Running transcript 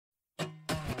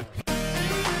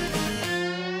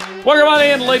Welcome on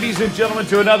in, ladies and gentlemen,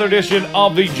 to another edition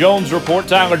of the Jones Report.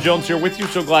 Tyler Jones here with you.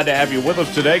 So glad to have you with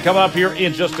us today. Coming up here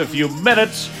in just a few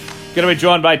minutes, going to be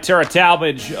joined by Tera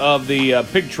Talmadge of the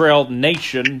Pig Trail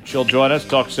Nation. She'll join us,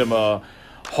 talk some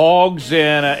Hogs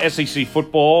and SEC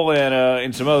football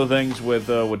and some other things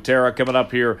with Tera coming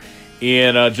up here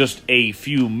in just a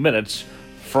few minutes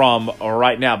from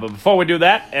right now. But before we do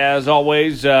that, as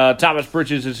always, Thomas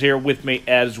Bridges is here with me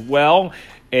as well.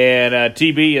 And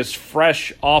TB is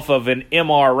fresh off of an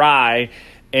MRI.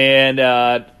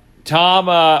 And Tom,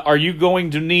 are you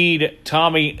going to need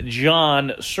Tommy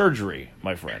John surgery,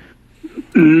 my friend?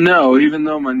 No, even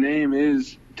though my name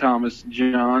is Thomas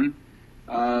John,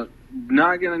 not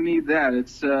going to need that.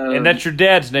 It's and that's your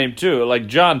dad's name too, like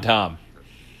John Tom.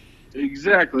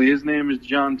 Exactly. His name is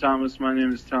John Thomas. My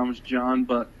name is Thomas John,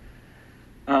 but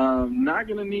not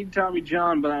going to need Tommy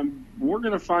John. But we're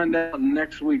going to find out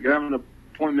next week. I have an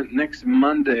appointment next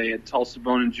Monday at Tulsa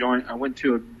Bone and Joint. I went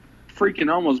to a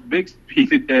freaking almost Bixby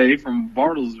today from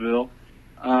Bartlesville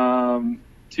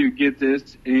to get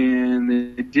this, and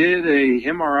they did a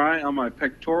MRI on my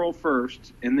pectoral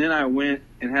first, and then I went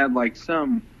and had like I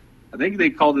think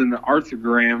they called it an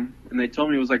arthrogram, and they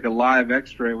told me it was like a live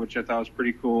x-ray, which I thought was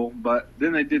pretty cool. But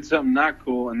then they did something not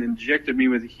cool and injected me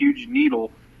with a huge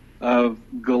needle of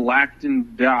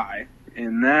galactin dye,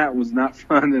 and that was not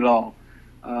fun at all.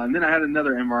 And then I had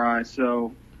another MRI,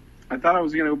 so I thought I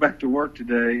was going to go back to work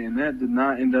today, and that did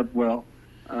not end up well.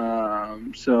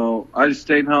 So I just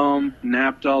stayed home,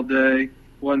 napped all day.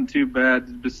 Wasn't too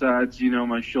bad besides,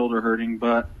 my shoulder hurting.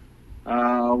 But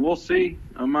we'll see.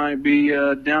 I might be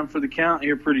down for the count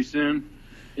here pretty soon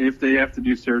if they have to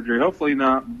do surgery. Hopefully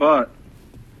not, but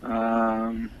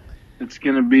it's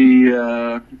going to be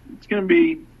a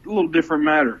little different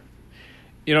matter.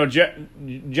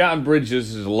 John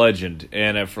Bridges is a legend,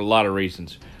 and for a lot of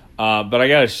reasons. But I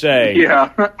got to say...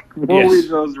 Yeah, we'll leave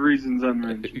those reasons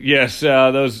unmentioned. Yes,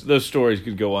 those stories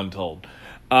could go untold.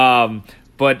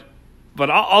 But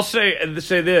I'll say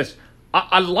this.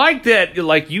 I like that,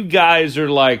 like, you guys are,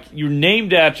 like, you're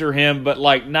named after him, but,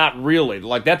 like, not really.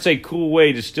 Like, that's a cool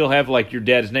way to still have, like, your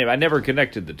dad's name. I never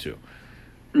connected the two.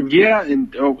 Yeah,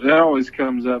 and that always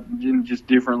comes up in just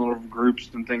different little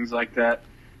groups and things like that.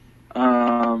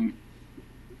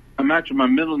 My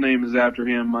middle name is after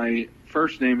him. My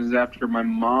first name is after my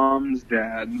mom's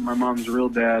dad, my mom's real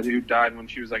dad, who died when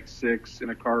she was like 6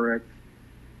 in a car wreck.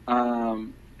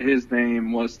 His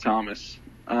name was Thomas.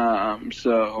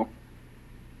 So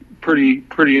pretty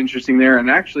interesting there.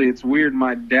 And actually, it's weird.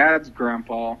 My dad's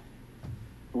grandpa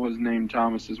was named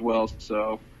Thomas as well.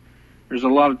 So there's a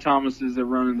lot of Thomases that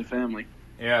run in the family.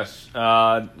 Yes.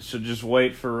 So just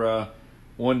wait for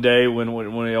one day when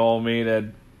we all meet at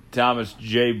Thomas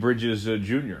J. Bridges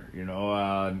Jr.,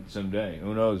 someday.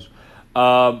 Who knows?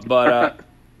 But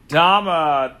Tom,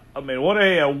 what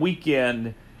a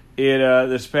weekend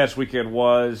this past weekend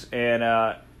was. And,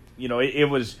 it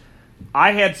was –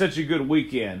 I had such a good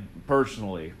weekend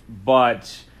personally.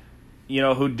 But,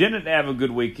 who didn't have a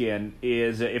good weekend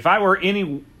is if it were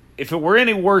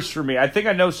any worse for me, I think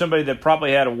I know somebody that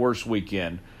probably had a worse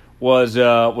weekend was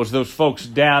those folks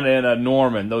down in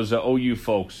Norman, those OU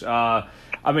folks.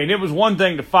 It was one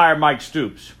thing to fire Mike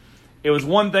Stoops. It was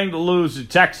one thing to lose to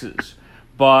Texas.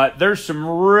 But there's some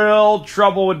real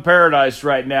trouble in paradise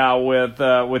right now with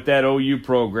that OU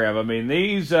program.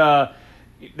 These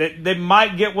they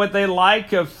might get what they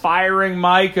like of firing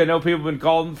Mike. I know people have been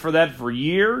calling for that for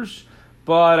years.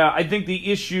 But I think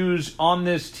the issues on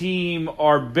this team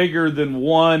are bigger than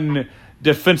one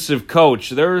defensive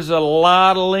coach. There's a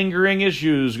lot of lingering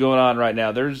issues going on right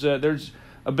now. There's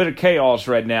a bit of chaos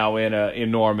right now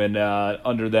in Norman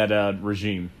under that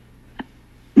regime.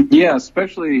 Yeah,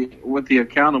 especially with the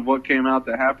account of what came out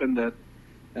that happened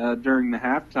during the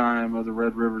halftime of the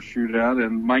Red River Shootout.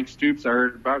 And Mike Stoops, I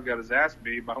heard about, got his ass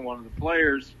beat by one of the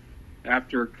players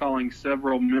after calling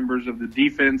several members of the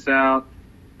defense out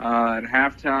at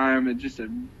halftime. It's just a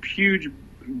huge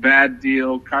bad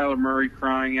deal. Kyler Murray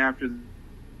crying after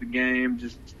the game,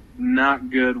 just not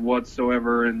good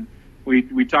whatsoever. And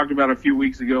we talked about a few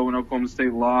weeks ago when Oklahoma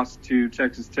State lost to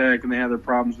Texas Tech and they had their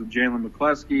problems with Jalen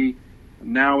McCleskey.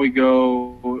 Now we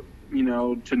go,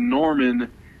 to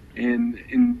Norman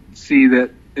and see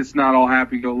that it's not all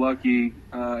happy-go-lucky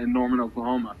in Norman,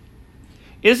 Oklahoma.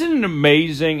 Isn't it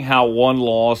amazing how one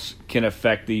loss can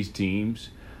affect these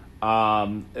teams?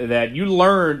 That you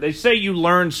learn, they say you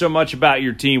learn so much about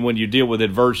your team when you deal with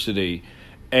adversity.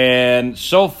 And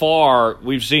so far,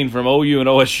 we've seen from OU and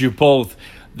OSU both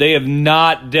they have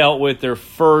not dealt with their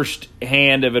first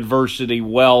hand of adversity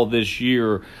well this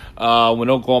year. When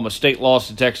Oklahoma State lost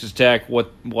to Texas Tech,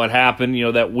 what happened?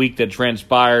 That week that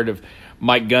transpired of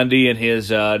Mike Gundy and his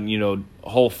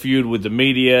whole feud with the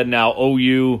media. Now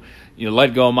OU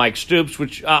let go of Mike Stoops,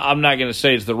 which I'm not going to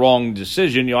say is the wrong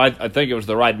decision. I think it was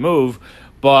the right move,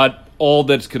 but all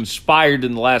that's conspired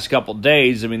in the last couple of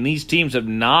days. I mean, these teams have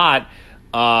not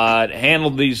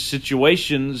handled these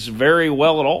situations very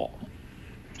well at all.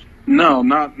 No,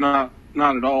 not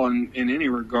at all in any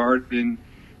regard. And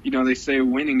they say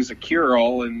winning is a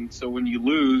cure-all, and so when you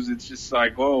lose, it's just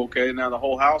like, oh, okay, now the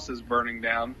whole house is burning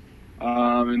down.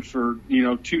 And for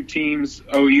two teams,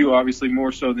 OU obviously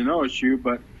more so than OSU,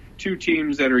 but two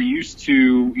teams that are used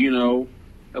to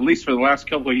at least for the last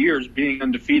couple of years being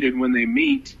undefeated when they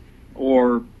meet,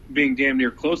 or being damn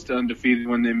near close to undefeated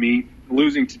when they meet,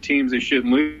 losing to teams they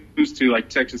shouldn't lose to, like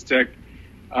Texas Tech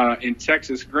in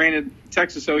Texas. Granted,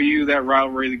 Texas OU, that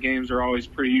rivalry, the games are always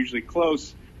pretty usually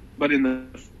close, but in the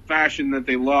fashion that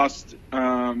they lost,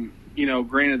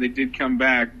 granted they did come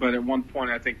back, but at one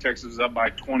point I think Texas was up by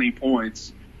 20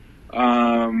 points.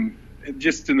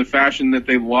 Just in the fashion that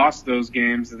they lost those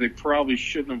games that they probably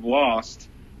shouldn't have lost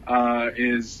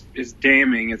is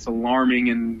damning. It's alarming,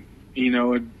 and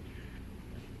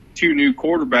two new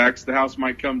quarterbacks, the house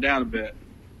might come down a bit.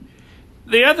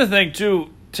 The other thing, too,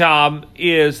 Tom,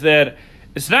 is that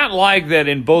it's not like that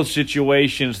in both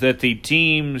situations that the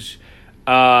teams,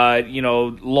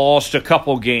 lost a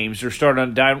couple games or started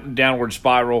on a downward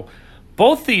spiral.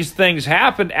 Both these things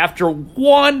happened after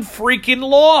one freaking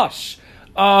loss.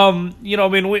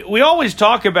 We always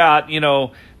talk about,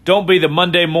 don't be the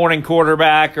Monday morning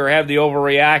quarterback or have the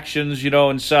overreactions,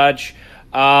 and such.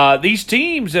 These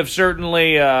teams have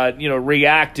certainly,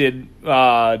 reacted,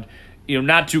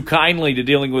 not too kindly to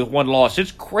dealing with one loss.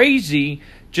 It's crazy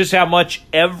just how much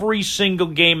every single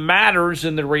game matters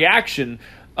in the reaction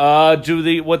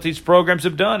to what these programs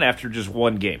have done after just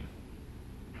one game.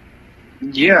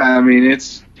 Yeah, I mean,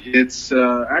 it's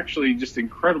actually just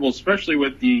incredible, especially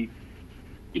with the,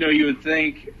 you would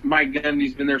think Mike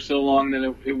Gundy's been there so long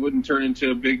that it wouldn't turn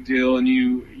into a big deal, and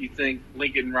you think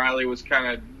Lincoln Riley was kind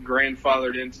of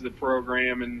grandfathered into the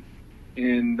program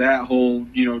and that whole,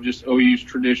 just OU's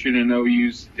tradition and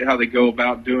OU's how they go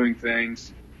about doing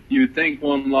things. You would think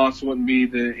one loss wouldn't be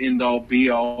the end-all,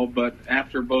 be-all, but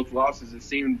after both losses, it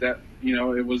seemed that,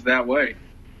 it was that way.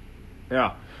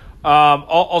 Yeah.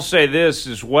 I'll say this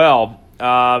as well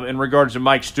in regards to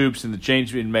Mike Stoops and the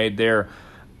change being made there.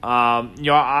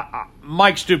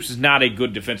 Mike Stoops is not a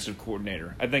good defensive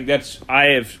coordinator. I think I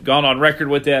have gone on record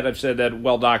with that. I've said that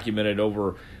well documented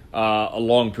over a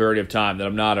long period of time that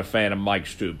I'm not a fan of Mike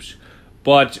Stoops.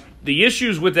 But the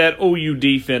issues with that OU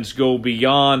defense go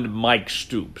beyond Mike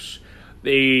Stoops.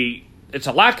 It's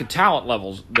a lack of talent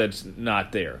levels that's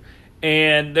not there.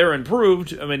 And they're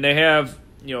improved. I mean, they have,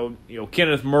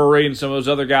 Kenneth Murray and some of those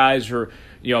other guys, or,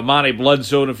 Monty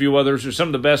Bledsoe and a few others, are some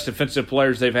of the best defensive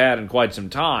players they've had in quite some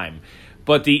time.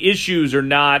 But the issues are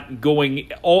not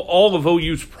going – all of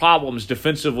OU's problems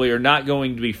defensively are not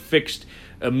going to be fixed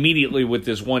immediately with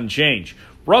this one change.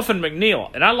 Ruffin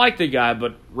McNeil, and I like the guy,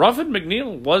 but Ruffin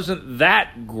McNeil wasn't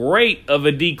that great of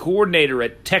a D coordinator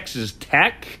at Texas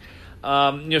Tech.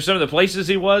 Some of the places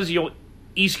he was,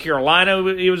 East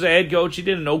Carolina, he was a head coach. He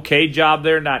did an okay job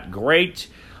there, not great.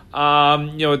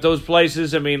 At those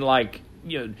places, Ruffin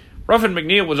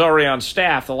McNeil was already on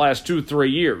staff the last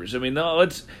 2-3 years. I mean,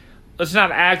 let's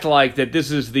not act like that this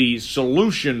is the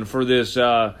solution for this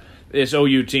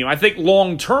OU team. I think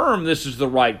long term this is the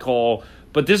right call,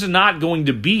 but this is not going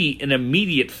to be an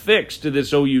immediate fix to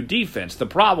this OU defense. The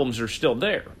problems are still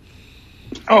there.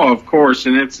 Oh, of course,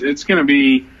 and it's going to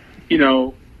be,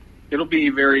 it'll be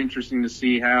very interesting to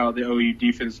see how the OU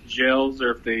defense gels,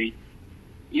 or if they,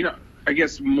 I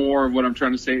guess more of what I'm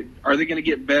trying to say, are they going to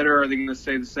get better? Are they going to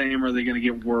stay the same? Or are they going to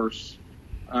get worse?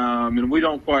 And we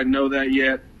don't quite know that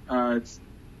yet.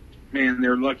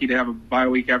 They're lucky to have a bye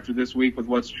week after this week with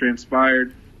what's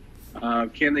transpired.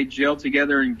 Can they gel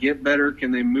together and get better?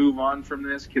 Can they move on from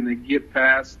this? Can they get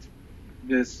past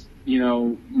this,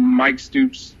 Mike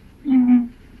Stoops,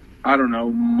 mark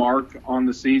on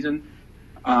the season?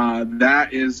 That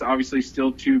is obviously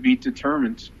still to be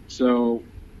determined. So,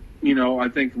 I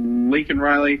think Lincoln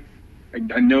Riley,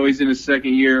 I know he's in his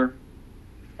second year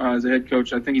as a head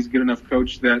coach. I think he's a good enough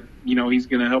coach that, he's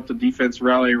going to help the defense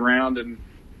rally around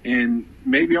and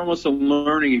maybe almost a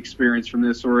learning experience from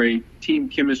this, or a team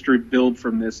chemistry build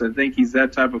from this. I think he's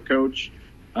that type of coach,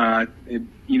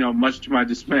 much to my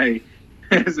dismay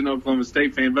as an Oklahoma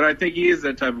State fan, but I think he is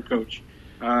that type of coach.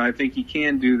 I think he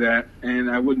can do that, and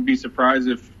I wouldn't be surprised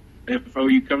if, if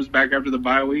OU comes back after the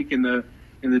bye week and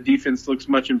the defense looks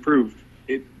much improved.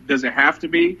 Does it have to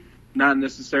be? Not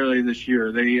necessarily this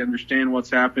year. They understand what's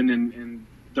happened, and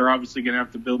they're obviously going to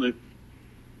have to build it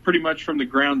pretty much from the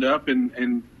ground up.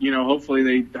 And hopefully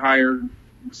they hire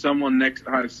someone next.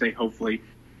 I say hopefully.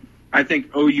 I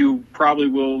think OU probably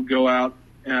will go out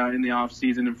in the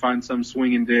offseason and find some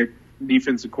swinging dick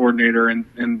defensive coordinator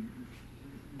and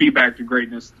be back to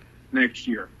greatness next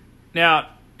year. Now,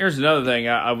 here's another thing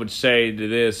I would say to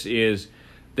this is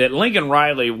that Lincoln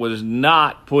Riley was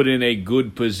not put in a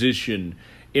good position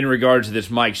in regards to this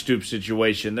Mike Stoops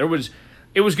situation. It was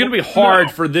going to be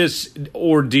hard for this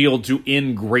ordeal to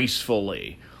end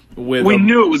gracefully. We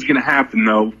knew it was going to happen,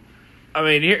 though. I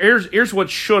mean, here's what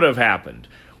should have happened.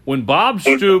 When Bob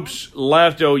Stoops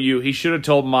left OU, he should have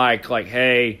told Mike, like,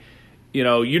 hey,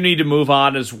 you need to move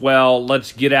on as well.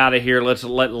 Let's get out of here. Let's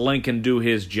let Lincoln do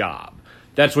his job.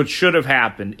 That's what should have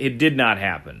happened. It did not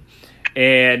happen.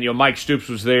 And, Mike Stoops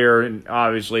was there, and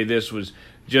obviously this was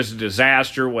just a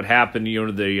disaster. What happened, the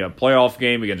playoff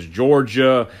game against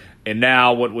Georgia, and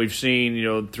now what we've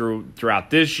seen, throughout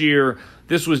this year,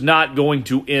 this was not going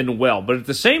to end well. But at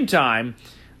the same time,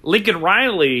 Lincoln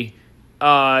Riley,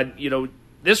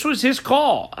 this was his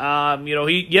call.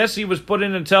 He was put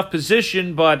in a tough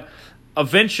position, but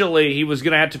eventually he was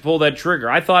going to have to pull that trigger.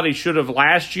 I thought he should have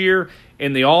last year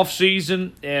in the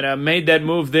offseason and made that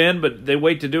move then, but they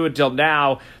wait to do it till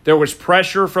now. There was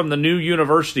pressure from the new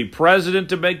university president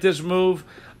to make this move.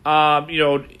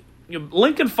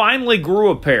 Lincoln finally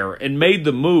grew a pair and made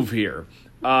the move here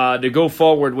to go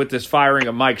forward with this firing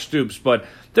of Mike Stoops, but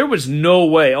there was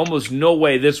almost no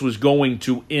way this was going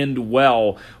to end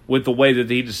well with the way that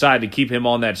he decided to keep him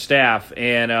on that staff.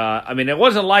 And, it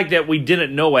wasn't like that we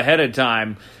didn't know ahead of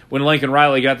time when Lincoln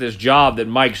Riley got this job that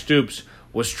Mike Stoops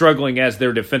was struggling as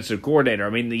their defensive coordinator. I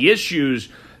mean, the issues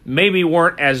maybe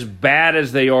weren't as bad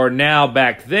as they are now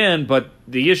back then, but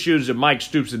the issues of Mike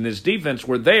Stoops in this defense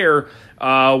were there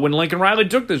when Lincoln Riley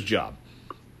took this job.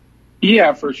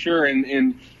 Yeah, for sure.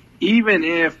 And even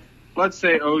if, let's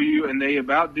say OU, and they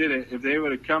about did it, if they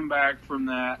would have come back in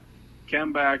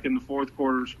the fourth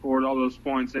quarter, scored all those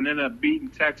points, and ended up beating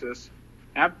Texas,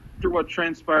 after what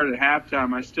transpired at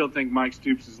halftime, I still think Mike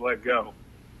Stoops is let go.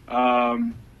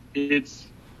 It's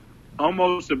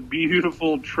almost a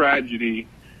beautiful tragedy,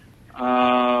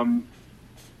 to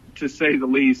say the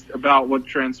least, about what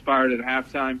transpired at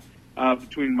halftime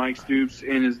between Mike Stoops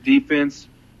and his defense.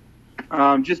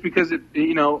 Just because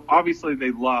obviously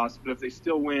they lost, but if they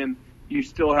still win, you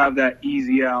still have that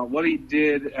easy out. What he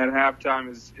did at halftime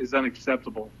is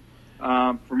unacceptable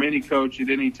from any coach at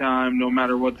any time, no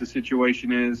matter what the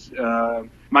situation is.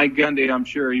 Mike Gundy, I'm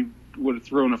sure he would have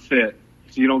thrown a fit.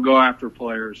 So you don't go after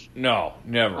players. No,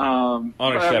 never.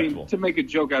 Unacceptable. To make a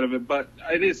joke out of it, but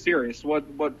it is serious.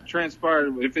 What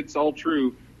transpired, if it's all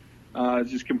true, it's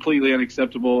just completely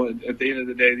unacceptable. At the end of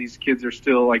the day, these kids are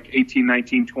still like 18,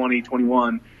 19, 20,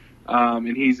 21,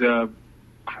 and he's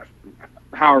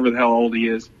however the hell old he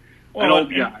is, an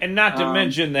old guy. And not to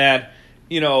mention that,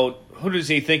 who does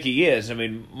he think he is? I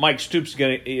mean, Mike Stoops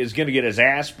is going to get his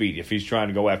ass beat if he's trying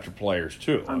to go after players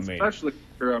too. Especially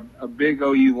for a big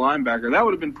OU linebacker. That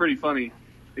would have been pretty funny.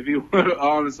 If he would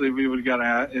have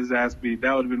got his ass beat,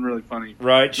 that would have been really funny.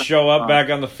 Right, show up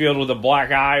back on the field with a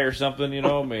black eye or something,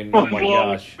 oh my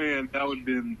gosh. Man, that would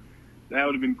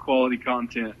have been quality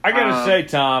content. I gotta say,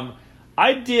 Tom,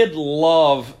 I did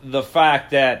love the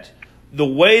fact that the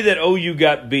way that OU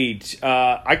got beat,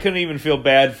 I couldn't even feel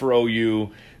bad for OU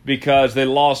because they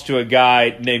lost to a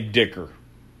guy named Dicker.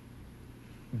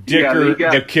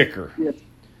 The kicker. Yeah.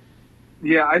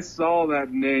 Yeah, I saw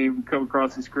that name come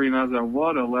across the screen. I was like,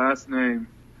 what a last name.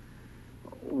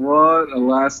 What a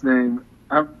last name.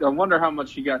 I wonder how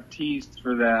much he got teased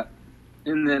for that.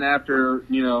 And then after,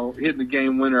 hitting the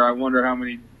game winner, I wonder how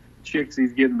many chicks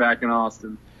he's getting back in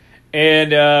Austin.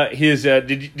 And his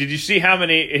did you see how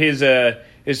many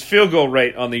his field goal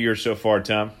rate on the year so far,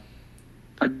 Tom?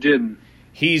 I didn't.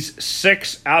 He's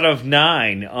 6 out of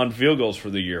 9 on field goals for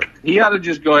the year. He ought to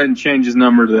just go ahead and change his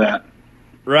number to that.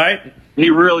 Right? He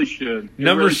really should.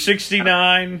 Number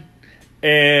 69,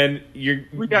 and you're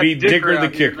be Dicker the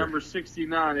kicker. Number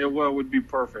 69, it would be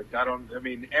perfect.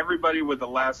 Everybody with a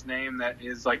last name that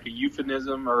is like a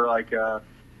euphemism or like a,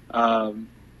 I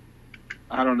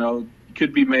don't know,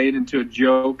 could be made into a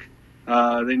joke.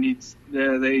 That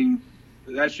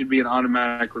should be an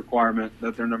automatic requirement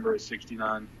that their number is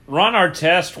 69. Ron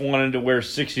Artest wanted to wear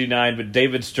 69, but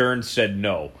David Stern said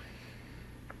no.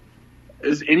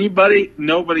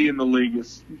 Nobody in the league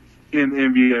is in the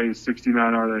NBA is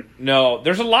 69, are they? No,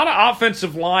 there's a lot of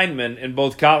offensive linemen in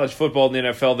both college football and the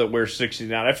NFL that wear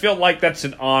 69. I feel like that's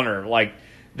an honor. Like,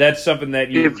 that's something that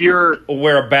you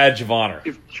wear a badge of honor.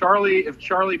 If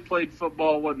Charlie played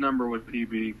football, what number would he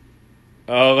be?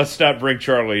 Oh, let's not bring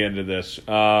Charlie into this.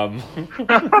 Oh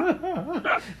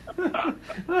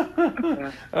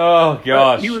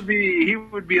gosh, he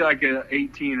would be like a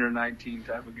 18 or 19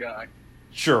 type of guy.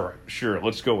 Sure.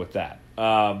 Let's go with that.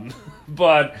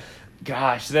 But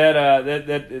gosh,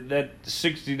 that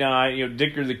 69,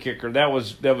 Dicker the kicker, that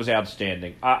was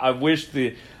outstanding. I wish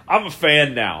I'm a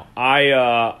fan now.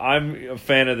 I'm a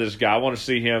fan of this guy. I want to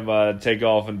see him take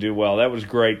off and do well. That was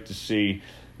great to see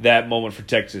that moment for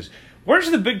Texas.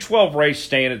 Where's the Big 12 race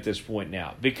stand at this point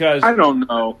now? Because I don't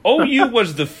know. OU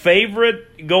was the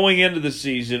favorite going into the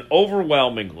season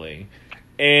overwhelmingly,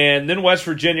 and then West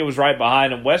Virginia was right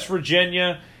behind them. West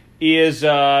Virginia is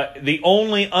the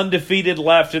only undefeated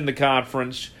left in the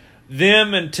conference.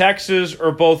 Them and Texas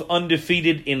are both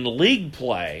undefeated in league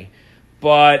play.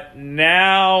 But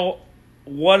now,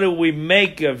 what do we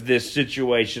make of this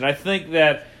situation? I think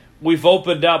that we've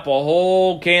opened up a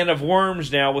whole can of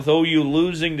worms now with OU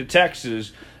losing to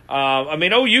Texas.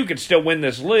 OU could still win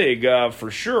this league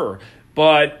for sure.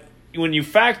 But when you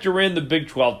factor in the Big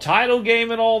 12 title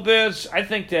game and all this, I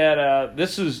think that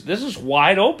this is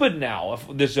wide open now,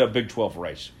 this Big 12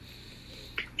 race.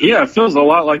 Yeah, it feels a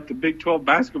lot like the Big 12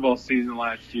 basketball season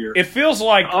last year. It feels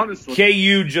like honestly,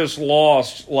 KU just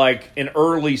lost like an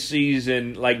early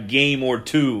season like game or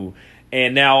two,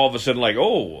 and now all of a sudden like,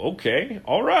 oh, okay,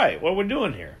 all right, what are we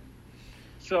doing here?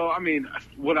 So, I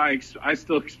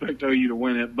still expect OU to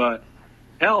win it, but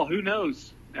hell, who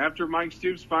knows? After Mike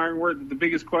Stoops firing word, the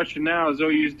biggest question now is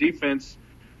OU's defense.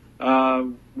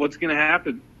 What's going to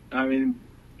happen? I mean,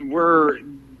 we're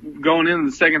going into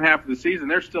the second half of the season.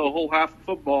 There's still a whole half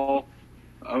of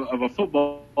a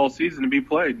football season to be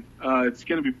played. It's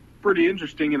going to be pretty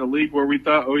interesting in a league where we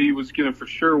thought OU was going to for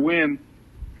sure win.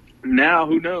 Now,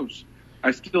 who knows?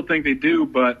 I still think they do,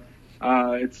 but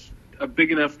it's a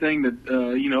big enough thing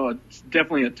that, it's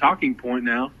definitely a talking point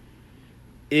now.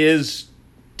 Is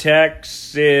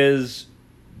Texas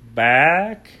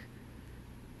back?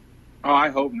 Oh, I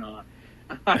hope not.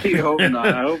 I hope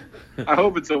not. I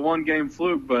hope it's a one-game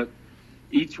fluke, but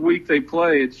each week they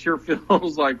play, it sure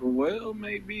feels like, well,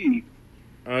 maybe.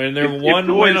 I mean, they're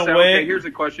one win away. Okay, here's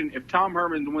a question. If Tom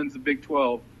Herman wins the Big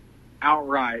 12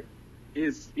 outright,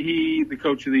 is he the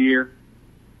coach of the year?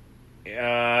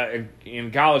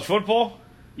 In college football?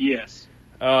 Yes.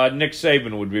 Nick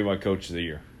Saban would be my coach of the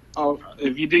year. Oh,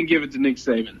 if you didn't give it to Nick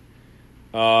Saban.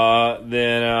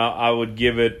 Then I would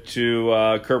give it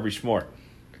to Kirby Smart.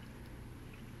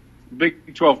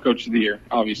 Big 12 coach of the year,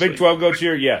 obviously. Big 12 coach of the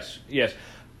year, yes.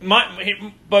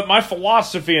 But my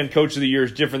philosophy on coach of the year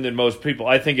is different than most people.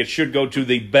 I think it should go to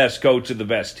the best coach of the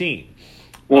best team.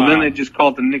 Well, then they just call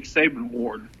it the Nick Saban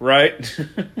Award. Right? Nick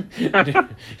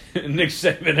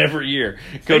Saban every year.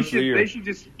 Coach of the year. They should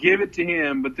just give it to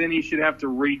him, but then he should have to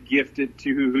re-gift it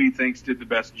to who he thinks did the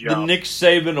best job. The Nick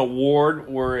Saban Award,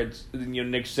 where it's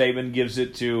Nick Saban gives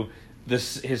it to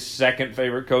his second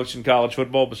favorite coach in college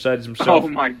football besides himself. Oh,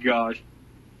 my gosh.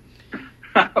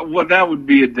 Well, that would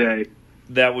be a day.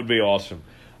 That would be awesome.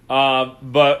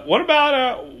 But what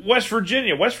about West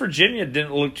Virginia? West Virginia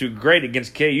didn't look too great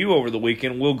against KU over the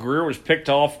weekend. Will Grier was picked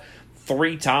off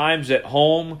 3 times at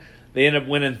home. They ended up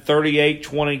winning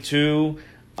 38-22.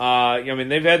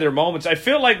 They've had their moments. I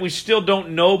feel like we still don't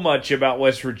know much about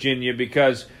West Virginia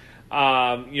because,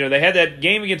 they had that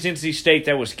game against NC State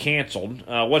that was canceled.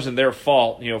 It wasn't their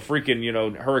fault.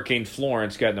 Hurricane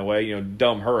Florence got in the way,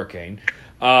 dumb hurricane.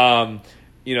 But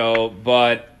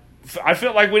I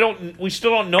feel like we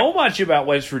still don't know much about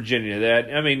West Virginia.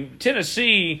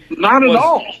 Tennessee not at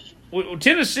all.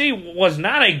 Tennessee was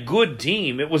not a good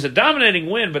team. It was a dominating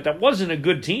win, but that wasn't a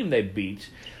good team they beat.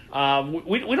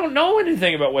 We don't know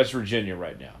anything about West Virginia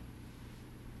right now.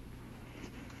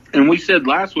 And we said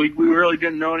last week we really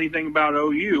didn't know anything about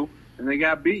OU, and they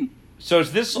got beat. So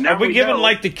is this? Are we giving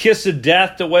like the kiss of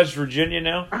death to West Virginia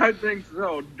now? I think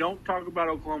so. Don't talk about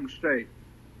Oklahoma State.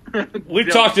 We've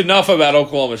talked enough about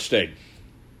Oklahoma State.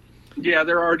 Yeah,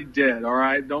 they're already dead, all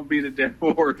right? Don't beat a dead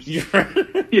horse.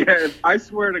 Yeah, I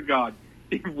swear to God,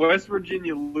 if West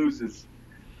Virginia loses,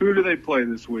 who do they play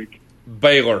this week?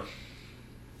 Baylor.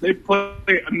 They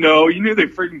play – no, you knew they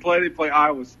freaking play. They play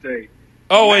Iowa State.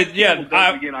 Oh, wait,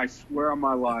 yeah. Again, I swear on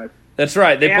my life. That's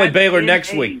right. They play Baylor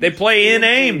next week. They play in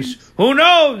Ames. Who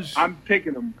knows? I'm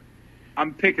picking them.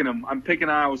 I'm picking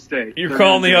Iowa State. You're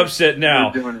calling the upset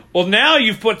now. Well, now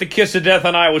you've put the kiss of death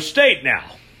on Iowa State now.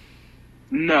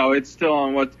 No, it's still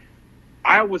on what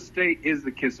Iowa State is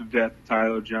the kiss of death,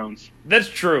 Tyler Jones. That's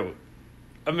true.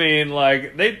 I mean,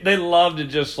 like they love to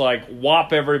just like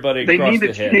whop everybody They across need the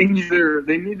to head.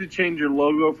 They need to change their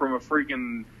logo from a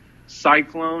freaking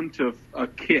cyclone to a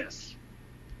kiss.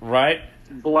 Right?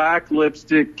 Black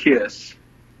lipstick kiss.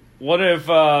 What if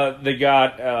they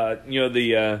got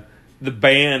the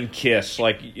band Kiss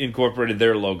like incorporated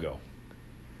their logo?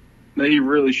 They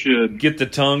really should. Get the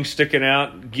tongue sticking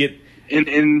out.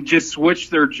 And just switch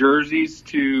their jerseys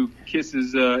to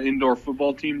Kiss's indoor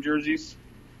football team jerseys.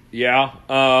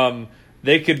 Yeah.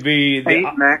 They could be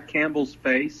Paint Matt Campbell's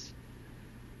face.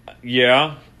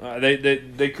 Yeah.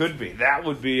 They could be. That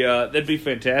would be that'd be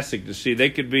fantastic to see. They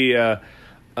could be the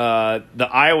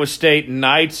Iowa State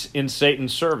Knights in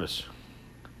Satan's service.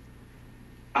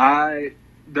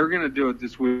 They're going to do it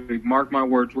this week. Mark my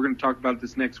words. We're going to talk about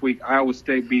this next week. Iowa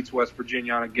State beats West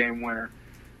Virginia on a game winner.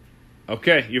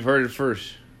 Okay, you've heard it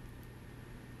first.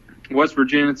 West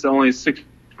Virginia's only a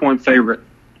 6-point favorite.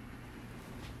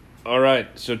 All right,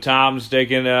 so Tom's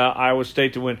taking Iowa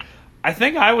State to win. I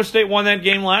think Iowa State won that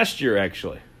game last year,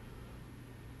 actually.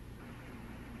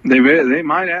 They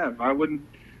might have. I wouldn't.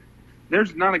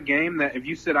 There's not a game that if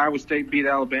you said Iowa State beat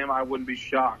Alabama, I wouldn't be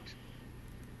shocked.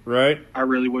 Right? I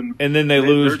really wouldn't. And then they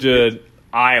lose to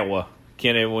Iowa.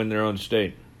 Can't even win their own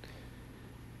state.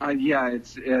 Yeah,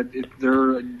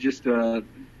 they're just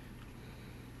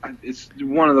it's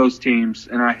one of those teams,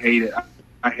 and I hate it.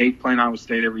 I hate playing Iowa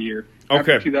State every year.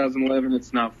 Okay. After 2011,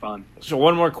 it's not fun. So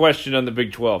one more question on the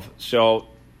Big 12. So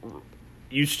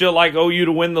you still like OU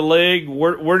to win the league?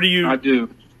 Where do you? I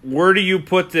do. Where do you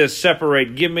put this?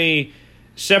 Separate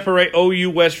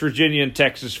OU, West Virginia, and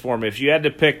Texas for me. If you had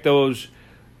to pick those,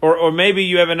 or maybe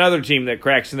you have another team that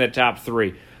cracks in that top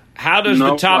three. How does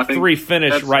the top three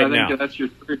finish right now? I think that's your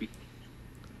three.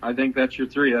 I think that's your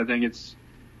three. I think it's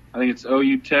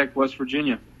OU, Tech, West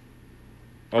Virginia.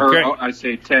 Okay. Or, I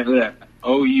say Tech.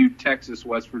 OU, Texas,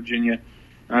 West Virginia.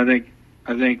 I think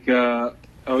OU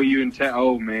and Tech.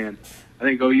 Oh man, I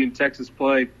think OU and Texas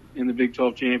play in the Big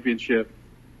 12 championship.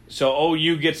 So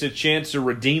OU gets a chance to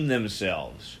redeem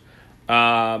themselves.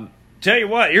 Tell you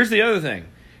what, here's the other thing.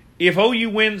 If OU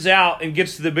wins out and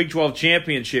gets to the Big 12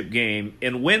 championship game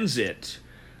and wins it,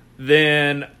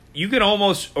 then you can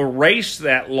almost erase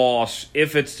that loss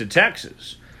if it's to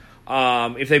Texas.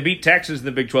 If they beat Texas in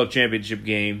the Big 12 championship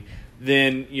game,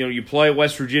 then you play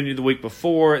West Virginia the week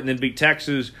before and then beat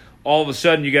Texas. All of a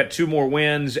sudden, you got two more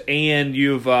wins and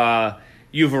you've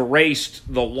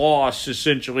erased the loss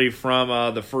essentially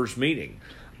from the first meeting.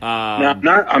 Now,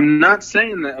 I'm not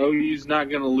saying that OU's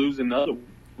not going to lose another one.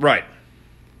 Right.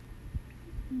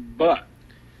 But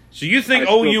so you think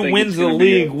OU wins the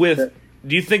league with?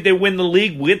 Do you think they win the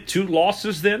league with two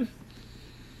losses? Then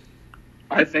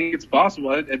I think it's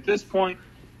possible. At this point,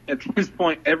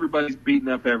 everybody's beating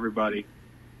up everybody,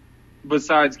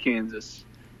 besides Kansas.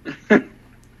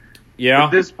 Yeah.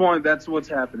 At this point, that's what's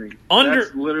happening.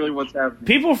 That's literally what's happening.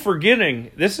 People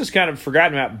forgetting, this is kind of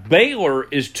forgotten about, Baylor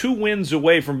is 2 wins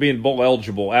away from being bowl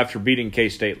eligible after beating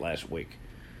K-State last week.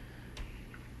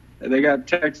 They got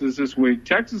Texas this week.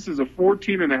 Texas is a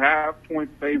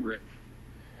 14.5-point favorite.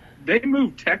 They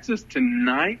moved Texas to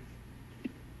 9th.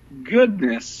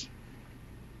 Goodness.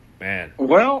 Man.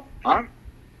 Well,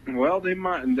 they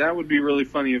might. And that would be really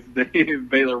funny if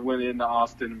Baylor went into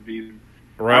Austin and beat them.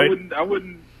 Right. I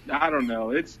wouldn't. I don't know.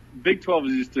 It's Big 12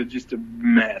 is just a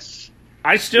mess.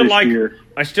 I still like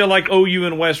OU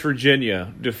and West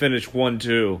Virginia to finish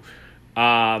 1-2.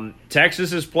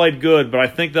 Texas has played good, but I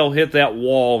think they'll hit that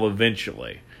wall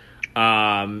eventually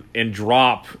and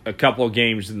drop a couple of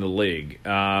games in the league.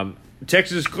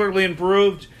 Texas is clearly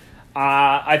improved.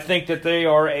 I think that they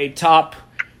are a top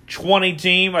 20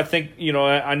 team. I think,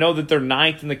 I know that they're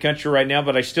 9th in the country right now,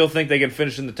 but I still think they can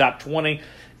finish in the top 20.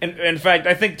 And in fact,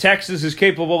 I think Texas is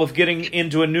capable of getting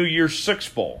into a New Year's Six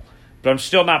Bowl, but I'm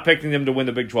still not picking them to win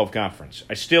the Big 12 Conference.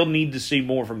 I still need to see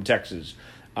more from Texas.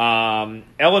 Ellen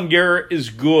Garrett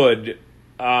is good,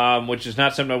 which is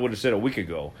not something I would have said a week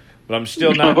ago, but I'm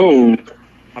still not.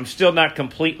 I'm still not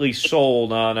completely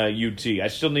sold on UT. I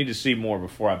still need to see more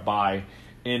before I buy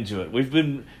into it. We've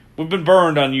been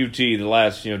burned on UT the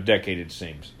last decade, it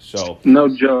seems. So no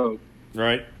joke,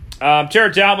 right?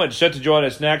 Tera Talmadge set to join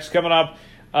us next. Coming up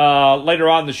later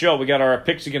on in the show, we got our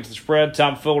picks against the spread,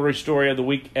 Tom Foolery Story of the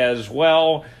week as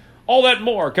well. All that and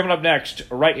more coming up next,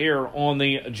 right here on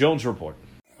the Jones Report.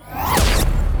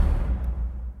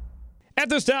 At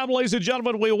this time, ladies and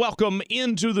gentlemen, we welcome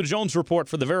into the Jones Report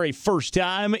for the very first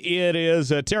time. It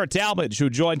is Tera Talmadge who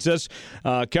joins us,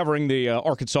 covering the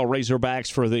Arkansas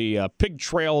Razorbacks for the Pig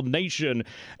Trail Nation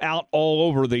out all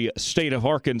over the state of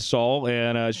Arkansas.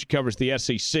 And she covers the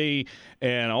SEC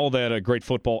and all that great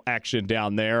football action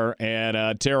down there.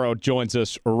 And Tera joins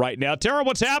us right now. Tera,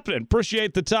 what's happening?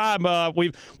 Appreciate the time.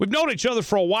 We've known each other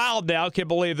for a while now. Can't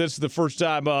believe this is the first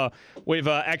time we've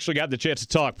actually got the chance to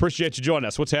talk. Appreciate you joining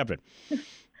us. What's happening?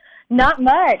 Not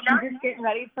much. I'm just getting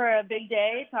ready for a big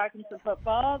day, talking some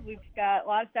football. We've got a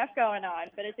lot of stuff going on,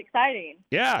 but it's exciting.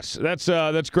 Yes,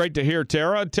 that's great to hear,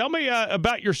 Tera. Tell me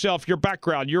about yourself, your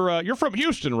background. You're from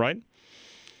Houston, right?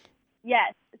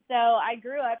 Yes. So I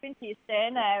grew up in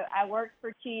Houston. I worked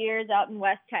for 2 years out in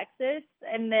West Texas,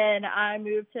 and then I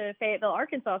moved to Fayetteville,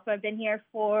 Arkansas. So I've been here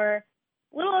for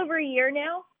a little over a year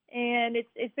now, and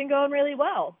it's been going really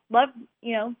well. Love,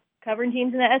 covering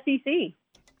teams in the SEC.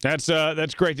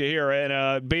 That's great to hear.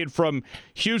 And being from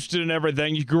Houston and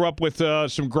everything, you grew up with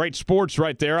some great sports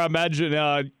right there. I imagine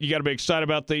you got to be excited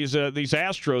about these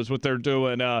Astros, what they're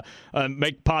doing,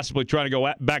 possibly trying to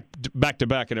go back to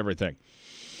back and everything.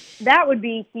 That would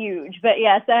be huge. But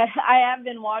yes, I have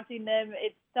been watching them.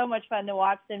 It's so much fun to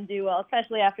watch them do well,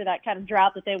 especially after that kind of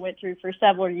drought that they went through for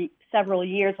several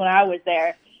years when I was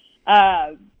there.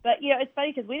 But, it's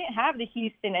funny because we didn't have the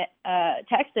Houston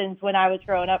Texans when I was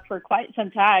growing up for quite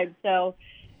some time. So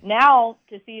now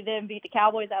to see them beat the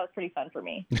Cowboys, that was pretty fun for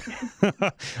me.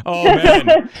 Oh,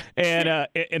 man.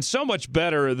 And so much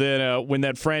better than when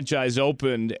that franchise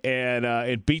opened and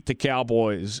it beat the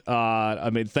Cowboys.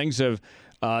 Things have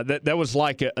that was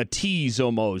like a tease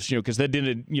almost, because that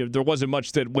didn't, there wasn't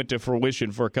much that went to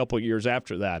fruition for a couple of years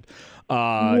after that,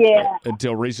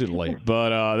 until recently.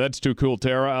 But that's too cool,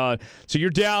 Tera. So you're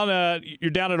down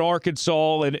in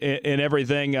Arkansas and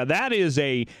everything. That is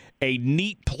a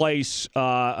neat place.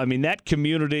 That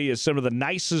community is some of the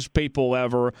nicest people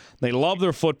ever. They love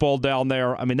their football down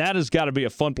there. That has got to be a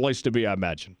fun place to be, I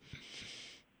imagine.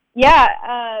 Yeah,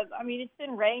 it's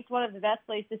been ranked one of the best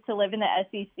places to live in the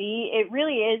SEC. It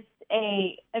really is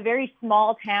a very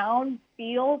small town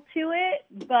feel to it,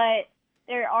 but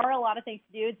there are a lot of things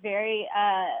to do. It's very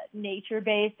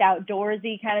nature-based,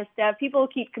 outdoorsy kind of stuff. People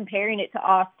keep comparing it to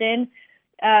Austin.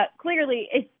 Clearly,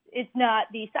 it's not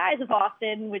the size of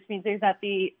Austin, which means there's not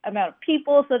the amount of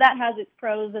people, so that has its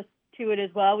pros to it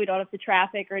as well. We don't have the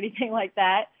traffic or anything like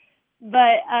that.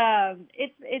 But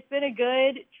it's been a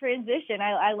good transition.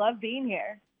 I love being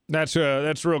here. That's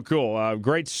real cool.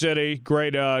 Great city,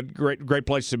 great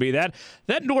place to be. That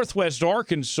Northwest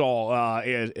Arkansas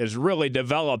is really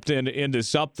developed into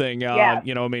something.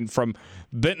 From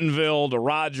Bentonville to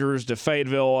Rogers to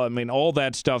Fayetteville. All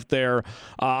that stuff there.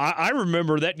 I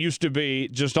remember that used to be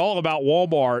just all about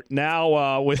Walmart.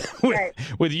 Now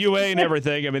with UA and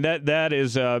everything, that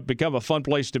is become a fun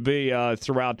place to be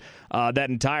throughout that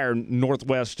entire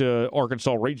Northwest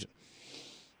Arkansas region.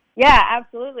 Yeah,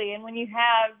 absolutely. And when you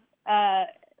have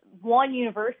one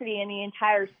university in the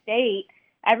entire state,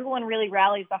 everyone really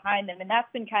rallies behind them. And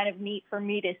that's been kind of neat for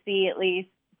me to see, at least,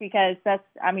 because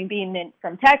being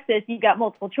from Texas, you've got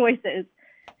multiple choices.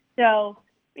 So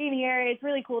being here, it's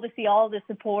really cool to see all of the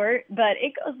support. But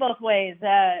it goes both ways.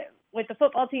 With the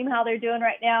football team, how they're doing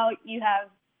right now, you have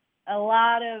a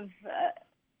lot of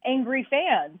angry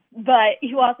fans. But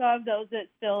you also have those that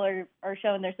still are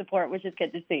showing their support, which is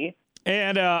good to see.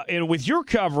 And with your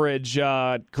coverage,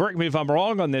 correct me if I'm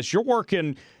wrong on this, you're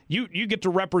working. You get to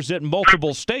represent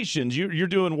multiple stations. You're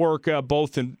doing work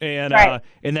both in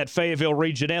that Fayetteville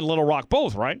region and Little Rock,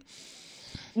 both, right?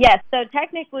 Yes. So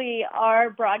technically,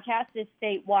 our broadcast is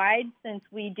statewide, since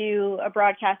we do a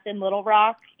broadcast in Little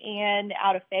Rock and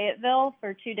out of Fayetteville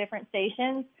for two different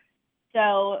stations.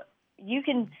 So you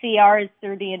can see ours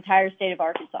through the entire state of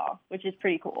Arkansas, which is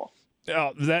pretty cool.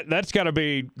 Oh, that's got to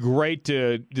be great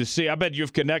to see. I bet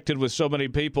you've connected with so many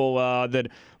people that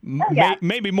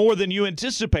maybe more than you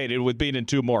anticipated with being in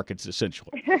two markets,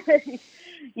 essentially.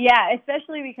 Yeah,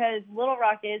 especially because Little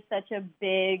Rock is such a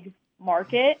big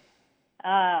market,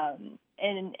 and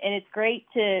it's great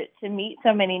to meet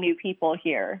so many new people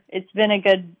here. It's been a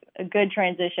good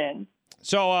transition.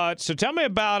 So tell me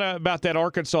about that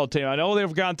Arkansas team. I know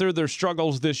they've gone through their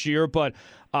struggles this year, but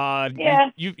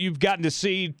you've gotten to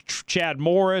see Chad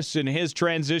Morris and his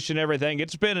transition, everything.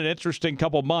 It's been an interesting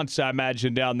couple months, I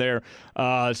imagine, down there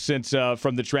since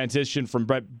from the transition from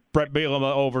Brett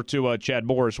Bielema over to Chad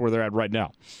Morris, where they're at right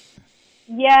now.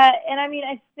 Yeah, and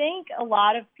I think a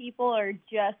lot of people are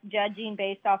just judging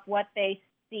based off what they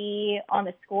see on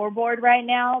the scoreboard right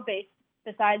now,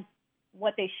 besides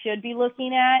what they should be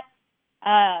looking at.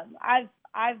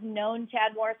 I've known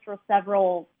Chad Morris for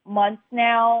several months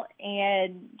now,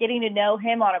 and getting to know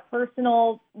him on a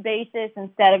personal basis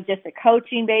instead of just a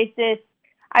coaching basis,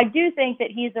 I do think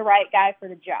that he's the right guy for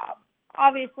the job.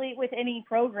 Obviously, with any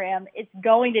program, it's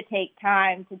going to take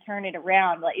time to turn it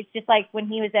around. Like, it's just like when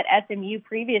he was at SMU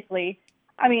previously.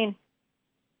 I mean,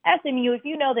 SMU, if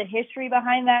you know the history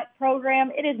behind that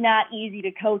program, it is not easy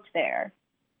to coach there.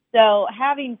 So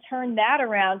having turned that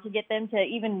around to get them to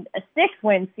even a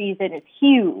 6-win season is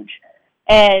huge.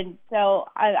 And so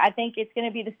I think it's going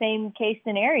to be the same case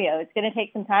scenario. It's going to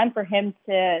take some time for him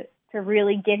to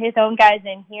really get his own guys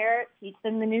in here, teach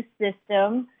them the new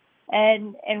system,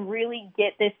 and really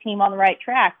get this team on the right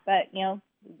track. But, you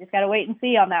just got to wait and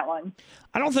see on that one.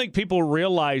 I don't think people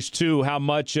realize, too, how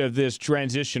much of this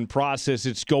transition process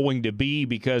it's going to be,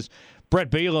 because Brett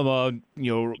Bielema,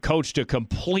 coached a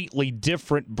completely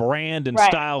different brand and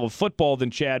style of football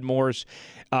than Chad Morris.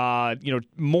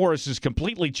 Morris is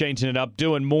completely changing it up,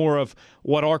 doing more of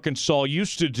what Arkansas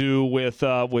used to do with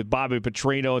Bobby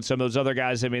Petrino and some of those other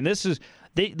guys. I mean,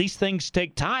 these things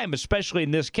take time, especially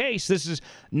in this case. This is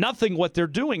nothing what they're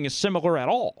doing is similar at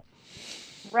all.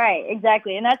 Right,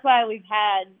 exactly. And that's why we've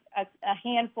had a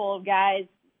handful of guys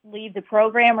leave the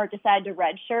program or decide to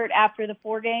redshirt after the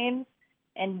 4 games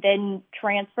and then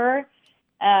transfer.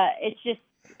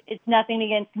 It's nothing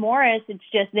against Morris. It's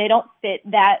just they don't fit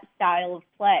that style of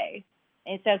play.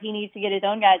 And so he needs to get his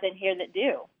own guys in here that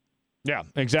do. Yeah,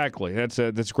 exactly. That's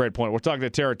a great point. We're talking to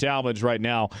Tera Talmadge right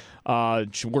now.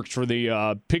 She works for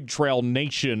the Pig Trail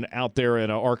Nation out there in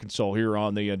Arkansas here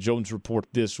on the Jones Report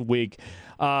this week.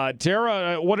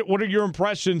 Tera, what are your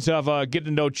impressions of getting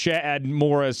to know Chad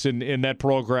Morris in that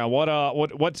program?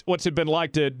 What's it been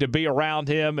like to be around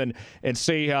him and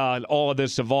see all of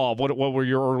this evolve? What were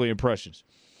your early impressions?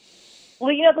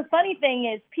 Well, the funny thing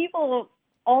is people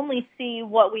only see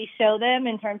what we show them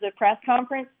in terms of press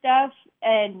conference stuff.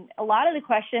 And a lot of the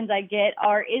questions I get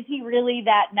are, is he really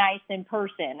that nice in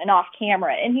person and off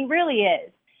camera? And he really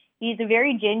is. He's a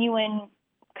very genuine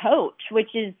coach,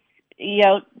 which is,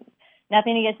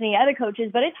 nothing against any other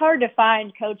coaches, but it's hard to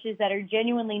find coaches that are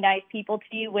genuinely nice people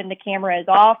to you when the camera is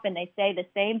off and they say the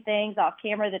same things off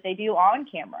camera that they do on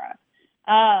camera.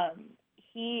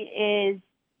 He is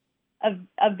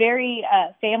a very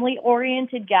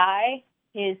family-oriented guy.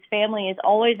 His family is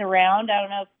always around. I don't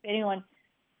know if anyone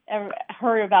ever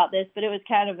heard about this, but it was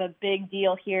kind of a big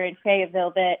deal here in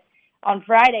Fayetteville that on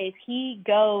Fridays he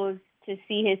goes to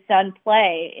see his son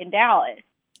play in Dallas.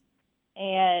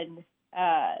 And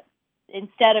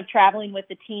instead of traveling with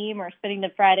the team or spending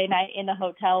the Friday night in the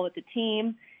hotel with the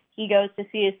team, he goes to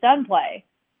see his son play.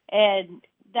 And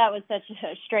that was such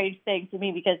a strange thing to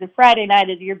me, because if Friday night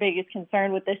is your biggest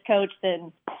concern with this coach,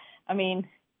 then,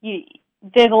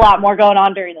 there's a lot more going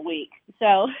on during the week.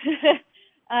 So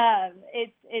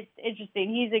it's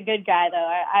interesting. He's a good guy,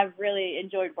 though. I've really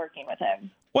enjoyed working with him.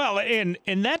 Well, and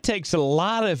that takes a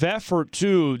lot of effort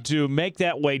too, to make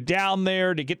that way down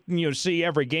there, to get see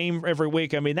every game every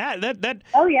week. I mean that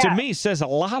to me says a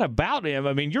lot about him.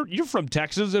 I mean, you're from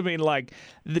Texas. I mean, like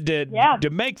to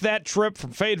make that trip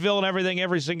from Fayetteville and everything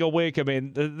every single week. I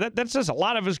mean, that says a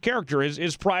lot of his character.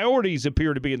 His priorities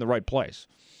appear to be in the right place.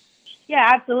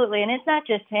 Yeah, absolutely. And it's not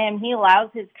just him. He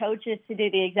allows his coaches to do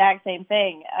the exact same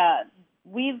thing. And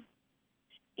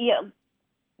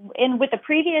with the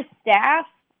previous staff,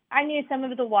 I knew some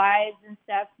of the whys and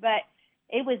stuff, but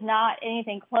it was not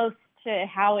anything close to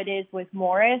how it is with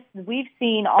Morris. We've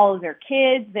seen all of their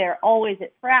kids. They're always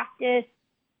at practice.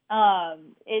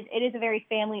 It is a very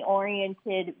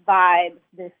family-oriented vibe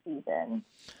this season.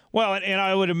 Well, and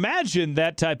I would imagine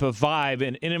that type of vibe,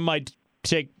 and it might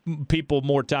take people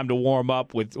more time to warm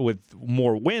up with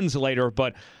more wins later,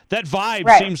 but that vibe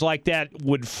seems like that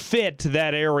would fit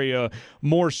that area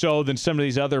more so than some of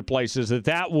these other places.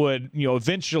 That would,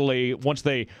 eventually, once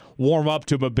they warm up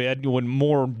to them a bit, when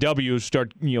more W's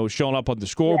start, showing up on the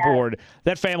scoreboard,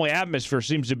 that family atmosphere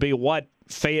seems to be what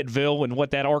Fayetteville and what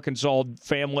that Arkansas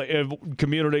family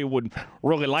community would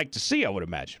really like to see, I would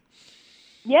imagine.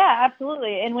 Yeah,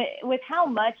 absolutely. And with how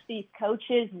much these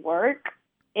coaches work,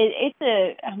 it's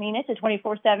a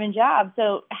 24/7 job.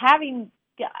 So having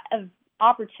an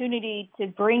opportunity to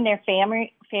bring their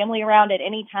family around at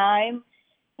any time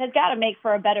has got to make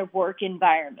for a better work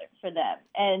environment for them.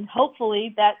 And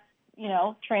hopefully that,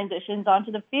 transitions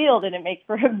onto the field and it makes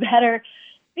for a better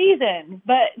season.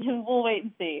 But we'll wait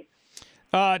and see.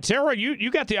 Tara, you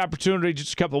got the opportunity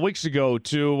just a couple of weeks ago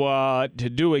to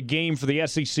do a game for the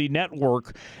SEC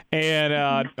Network, and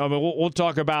I mean, we'll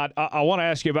talk about. I want to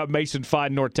ask you about Mason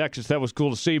Fine, North Texas. That was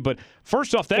cool to see. But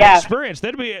first off, that experience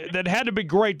that had to be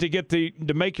great to get to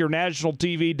make your national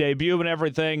TV debut and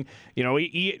everything. You know, an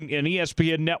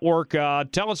ESPN Network.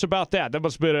 Tell us about that. That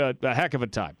must have been a heck of a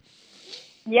time.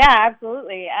 Yeah,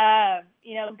 absolutely.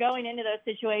 You know, going into those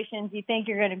situations, you think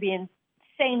you're going to be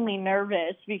insanely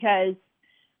nervous because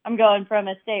I'm going from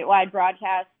a statewide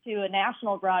broadcast to a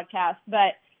national broadcast,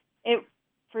 but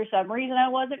for some reason I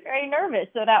wasn't very nervous,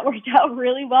 so that worked out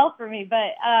really well for me.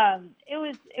 But it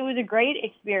was a great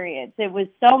experience. It was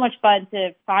so much fun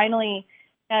to finally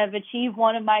have achieved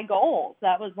one of my goals.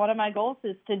 That was one of my goals,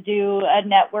 is to do a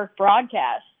network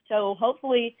broadcast. So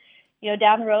hopefully, you know,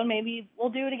 down the road, maybe we'll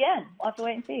do it again. We'll have to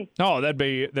wait and see. Oh, that'd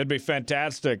be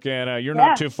fantastic, and you're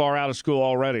not too far out of school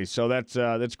already, so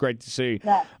that's great to see.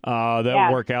 That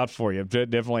work out for you.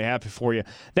 Definitely happy for you.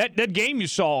 That game you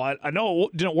saw, I know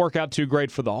it didn't work out too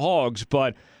great for the Hogs,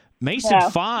 but Mason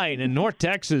Fine in North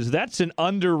Texas, that's an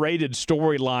underrated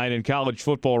storyline in college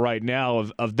football right now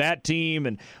of that team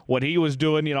and what he was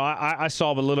doing. You know, I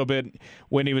saw him a little bit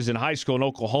when he was in high school in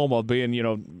Oklahoma, being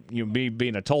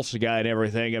being a Tulsa guy and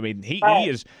everything. I mean, he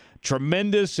is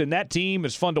tremendous, and that team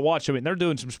is fun to watch. I mean, they're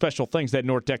doing some special things, that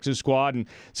North Texas squad, and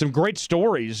some great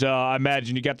stories. I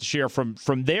imagine you got to share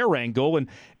from their angle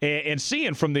and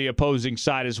seeing from the opposing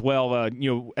side as well.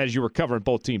 You know, as you were covering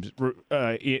both teams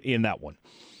in that one.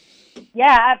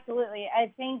 Yeah, absolutely.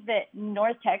 I think that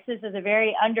North Texas is a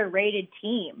very underrated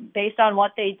team based on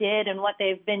what they did and what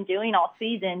they've been doing all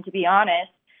season, to be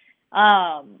honest.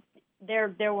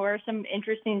 There were some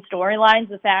interesting storylines.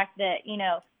 The fact that, you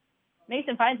know,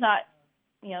 Mason Fine's not,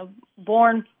 you know,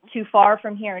 born too far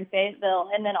from here in Fayetteville.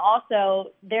 And then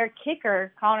also their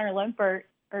kicker, Cole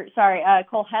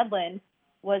Headland,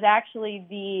 was actually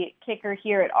the kicker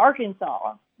here at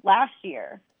Arkansas last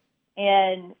year.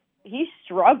 And he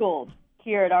struggled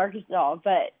here at Arkansas,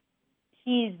 but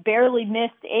he's barely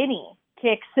missed any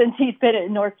kicks since he's been at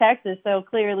North Texas. So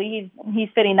clearly he's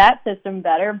fitting that system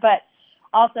better. But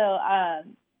also,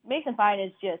 Mason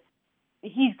Fine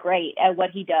he's great at what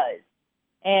he does.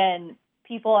 And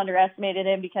people underestimated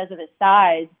him because of his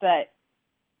size, but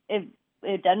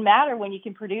it doesn't matter when you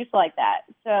can produce like that.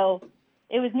 So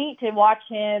it was neat to watch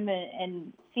him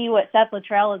and see what Seth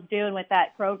Luttrell is doing with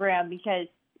that program, because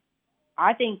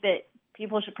I think that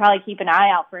people should probably keep an eye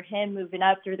out for him moving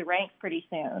up through the ranks pretty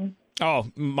soon. Oh,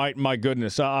 my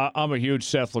goodness. I'm a huge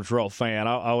Seth Luttrell fan.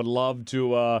 I would love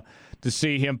to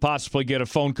see him possibly get a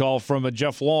phone call from a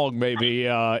Jeff Long maybe in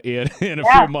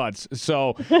a few months.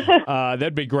 So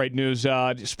that'd be great news.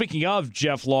 Speaking of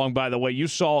Jeff Long, by the way, you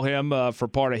saw him for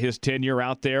part of his tenure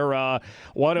out there.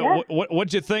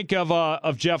 What'd you think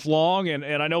of Jeff Long? And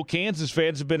I know Kansas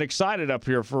fans have been excited up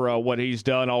here for what he's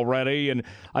done already. And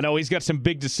I know he's got some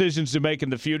big decisions to make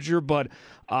in the future, but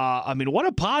I mean, what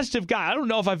a positive guy. I don't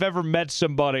know if I've ever met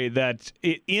somebody that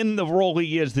in the role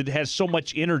he is that has so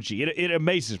much energy. It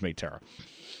amazes me, Tara.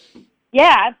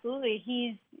 Yeah, absolutely.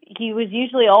 He was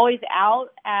usually always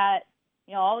out at,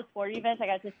 you know, all the sporting events. I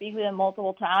got to speak with him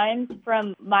multiple times.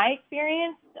 From my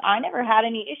experience, I never had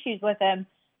any issues with him.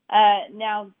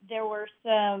 Now, there were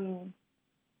some,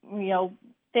 you know,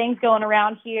 things going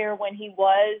around here when he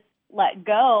was let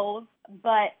go,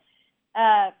 but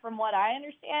from what I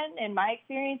understand and my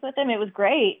experience with him, it was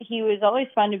great. He was always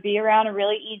fun to be around and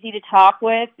really easy to talk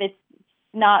with. It's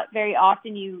not very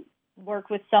often you work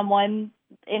with someone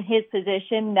in his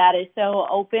position that is so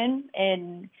open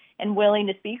and willing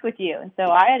to speak with you. And so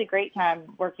I had a great time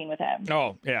working with him.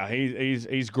 Oh, yeah,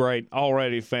 he's great.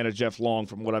 Already a fan of Jeff Long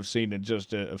from what I've seen in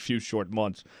just a few short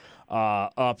months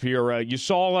up here. You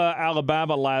saw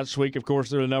Alabama last week. Of course,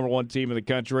 they're the number one team in the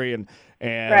country, and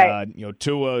right. You know,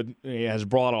 Tua has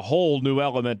brought a whole new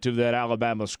element to that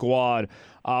Alabama squad.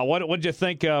 What did you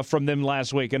think from them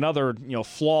last week? Another, you know,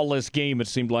 flawless game, it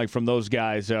seemed like, from those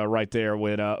guys right there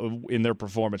in their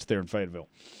performance there in Fayetteville.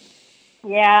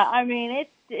 Yeah, I mean,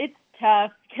 it's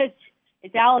tough because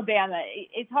it's Alabama.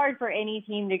 It's hard for any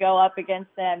team to go up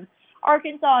against them.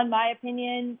 Arkansas, in my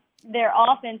opinion, their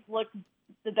offense looked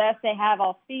the best they have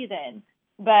all season,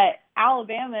 but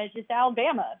Alabama is just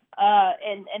Alabama,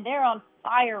 and they're on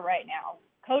fire right now.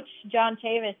 Coach John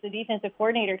Chavis, the defensive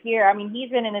coordinator here, I mean,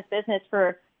 he's been in this business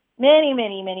for many,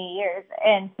 many, many years,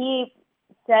 and he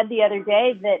said the other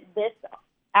day that this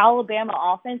Alabama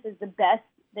offense is the best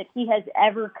that he has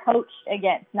ever coached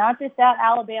against, not just at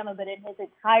Alabama, but in his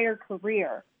entire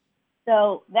career.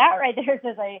 So that right there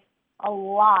says a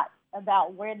lot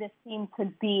about where this team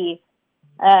could be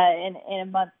in a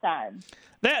month's time.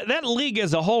 That league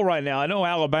as a whole right now, I know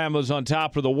Alabama's on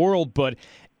top of the world, but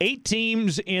 8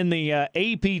 teams in the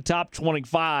AP Top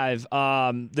 25.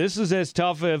 This is as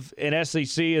tough of an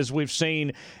SEC as we've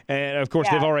seen, and of course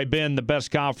they've already been the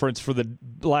best conference for the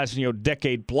last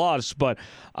decade plus. But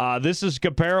this is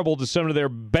comparable to some of their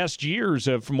best years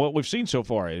from what we've seen so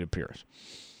far. It appears.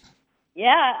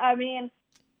 Yeah, I mean,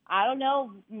 I don't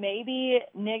know. Maybe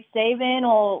Nick Saban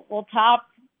will top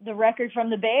the record from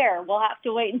the Bear. We'll have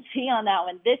to wait and see on that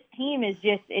one. This team is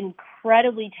just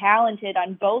incredibly talented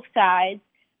on both sides.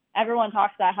 Everyone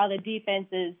talks about how the defense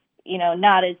is,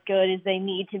 not as good as they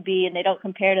need to be, and they don't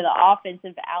compare to the offense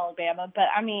of Alabama. But,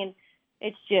 I mean,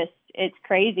 it's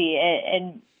crazy.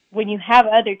 And when you have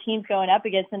other teams going up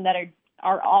against them that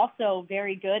are also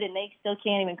very good, and they still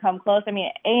can't even come close. I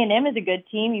mean, A&M is a good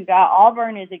team. You got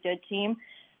Auburn is a good team.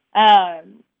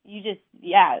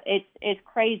 It's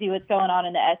crazy what's going on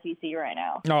in the SEC right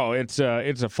now. Oh, it's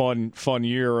a fun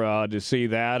year to see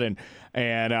that, and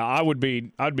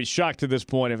I'd be shocked at this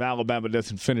point if Alabama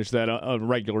doesn't finish that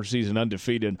regular season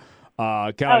undefeated.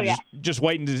 Just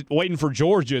waiting for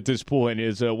Georgia at this point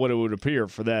is what it would appear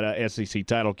for that SEC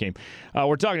title game.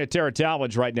 We're talking to Tera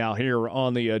Talmadge right now here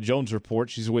on the Jones Report.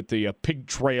 She's with the Pig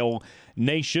Trail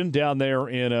Nation down there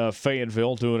in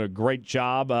Fayetteville, doing a great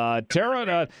job.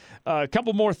 Tera, a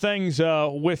couple more things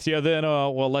with you, then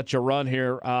we'll let you run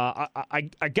here. I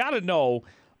got to know,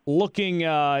 looking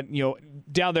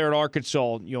down there at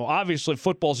Arkansas, obviously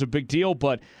football's a big deal,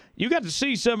 but you got to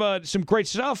see some great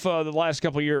stuff the last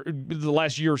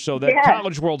year or so. That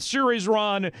College World Series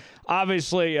run,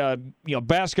 obviously,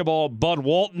 basketball. Bud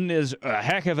Walton is a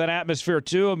heck of an atmosphere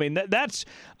too. I mean,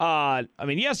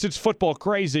 yes, it's football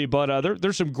crazy, but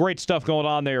there's some great stuff going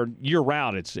on there year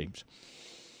round, it seems.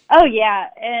 Oh yeah,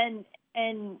 and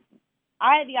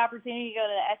I had the opportunity to go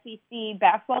to the SEC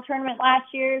basketball tournament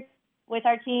last year with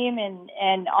our team,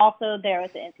 and also there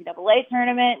with the NCAA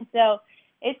tournament. So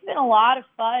it's been a lot of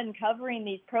fun covering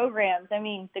these programs. I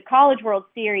mean, the College World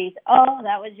Series,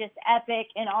 that was just epic,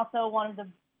 and also one of the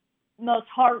most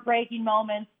heartbreaking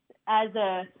moments as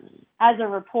a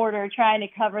reporter trying to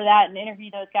cover that and interview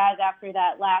those guys after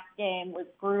that last game was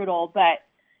brutal. But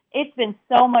it's been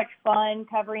so much fun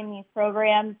covering these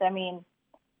programs. I mean,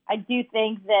 I do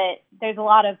think that there's a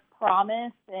lot of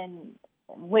promise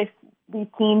with these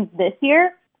teams this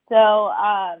year. So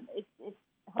it's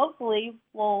hopefully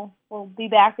we'll be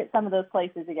back at some of those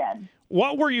places again.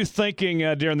 What were you thinking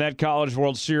during that College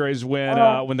World Series when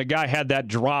the guy had that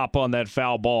drop on that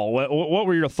foul ball? What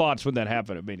were your thoughts when that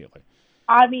happened immediately?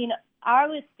 I mean, I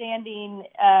was standing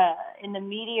in the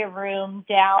media room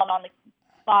down on the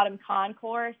bottom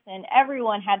concourse, and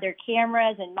everyone had their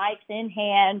cameras and mics in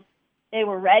hand. They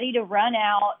were ready to run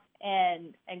out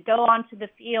and go onto the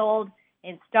field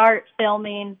and start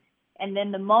filming. And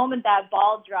then the moment that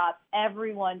ball dropped,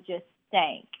 everyone just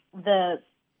sank.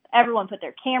 Everyone put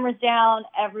their cameras down.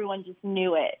 Everyone just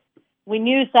knew it. We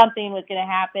knew something was going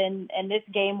to happen, and this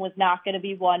game was not going to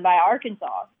be won by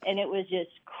Arkansas. And it was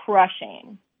just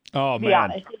crushing. Oh, to be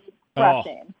man. honest. It was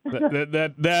crushing.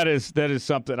 That is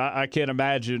something. I can't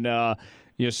imagine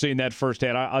seeing that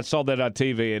firsthand. I saw that on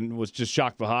TV and was just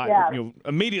shocked behind. Yeah.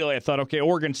 Immediately I thought, okay,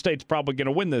 Oregon State's probably going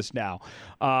to win this now.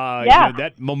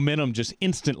 That momentum just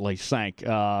instantly sank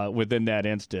within that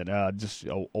instant. Just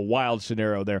a wild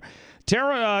scenario there.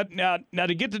 Tera, now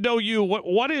to get to know you,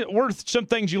 what are some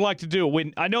things you like to do?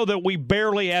 I know that we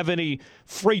barely have any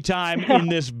free time in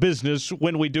this business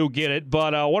when we do get it,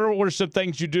 but what are some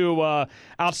things you do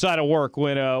outside of work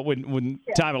when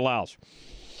time allows?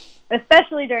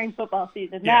 Especially during football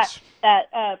season. Yes.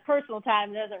 That personal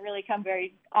time doesn't really come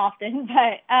very often,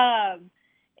 but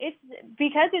it's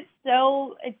because it's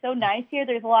so nice here.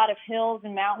 There's a lot of hills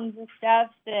and mountains and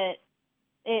stuff that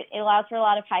it allows for a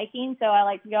lot of hiking. So I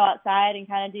like to go outside and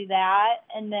kind of do that.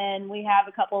 And then we have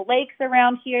a couple of lakes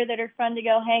around here that are fun to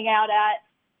go hang out at.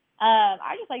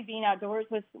 I just like being outdoors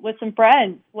with some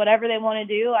friends. Whatever they want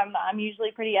to do, I'm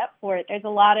usually pretty up for it. There's a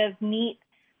lot of neat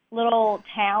little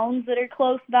towns that are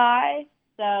close by.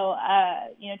 So,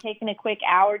 taking a quick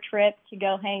hour trip to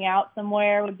go hang out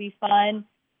somewhere would be fun.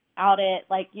 Out at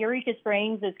Eureka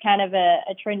Springs is kind of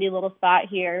a trendy little spot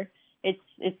here. It's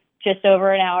just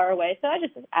over an hour away. So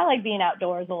I like being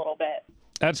outdoors a little bit.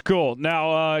 That's cool.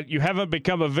 Now, you haven't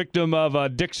become a victim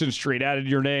of Dixon Street, added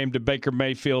your name to Baker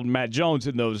Mayfield and Matt Jones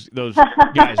and those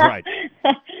guys, right?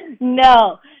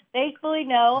 No. Thankfully,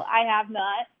 no, I have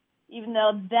not. Even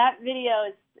though that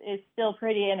video is still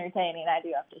pretty entertaining, I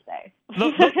do have to say.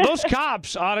 those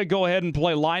cops ought to go ahead and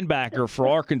play linebacker for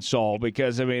Arkansas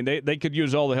because, I mean, they could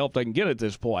use all the help they can get at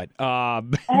this point. Based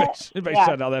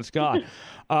on how that's gone.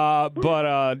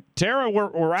 But Tera,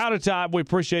 we're out of time. We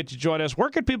appreciate you joining us. Where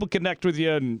can people connect with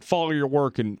you and follow your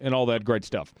work and all that great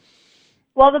stuff?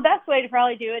 Well, the best way to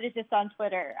probably do it is just on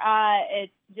Twitter.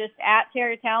 It's just at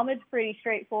Tera Talmadge, pretty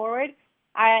straightforward.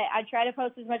 I try to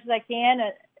post as much as I can,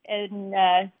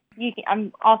 and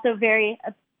I'm also very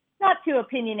not too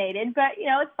opinionated, but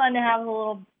it's fun to have a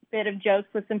little bit of jokes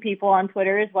with some people on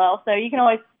Twitter as well. So you can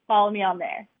always follow me on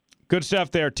there. Good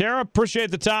stuff there, Tera.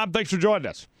 Appreciate the time. Thanks for joining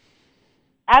us.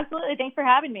 Absolutely. Thanks for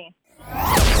having me.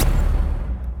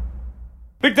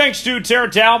 Big thanks to Tera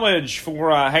Talmadge for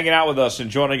hanging out with us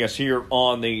and joining us here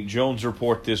on the Jones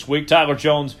Report this week. Tyler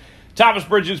Jones, Thomas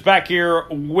Bridges back here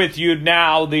with you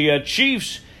now. The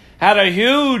Chiefs had a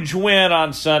huge win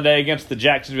on Sunday against the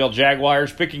Jacksonville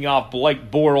Jaguars, picking off Blake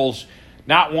Bortles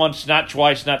not once, not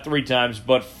twice, not three times,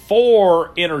 but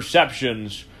 4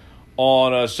 interceptions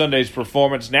on Sunday's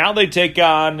performance. Now they take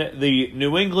on the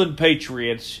New England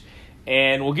Patriots,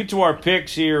 and we'll get to our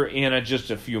picks here in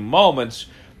just a few moments.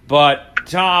 But,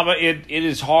 Tom, it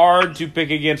is hard to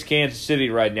pick against Kansas City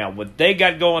right now. What they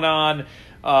got going on,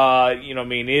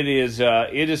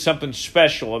 it is something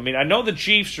special. I mean, I know the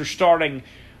Chiefs are starting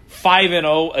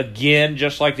 5-0 again,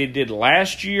 just like they did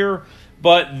last year,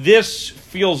 but this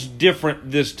feels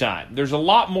different this time. There's a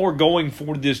lot more going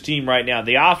for this team right now.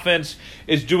 The offense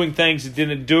is doing things it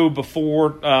didn't do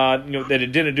before, that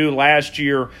it didn't do last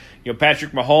year.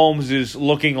 Patrick Mahomes is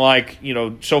looking like,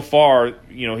 so far,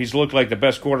 he's looked like the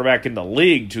best quarterback in the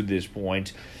league to this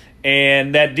point.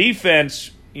 And that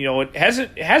defense, it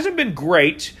hasn't been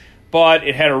great, but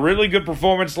it had a really good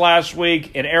performance last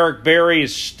week, and Eric Berry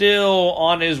is still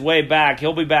on his way back.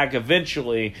 He'll be back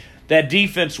eventually. That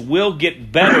defense will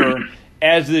get better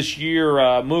as this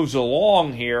year moves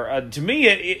along here. To me,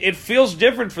 it feels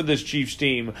different for this Chiefs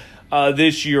team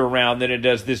this year around than it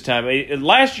does this time.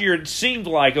 Last year, it seemed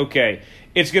like, okay,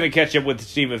 it's going to catch up with the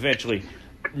team eventually.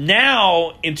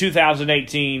 Now, in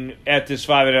 2018, at this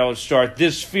 5-0 start,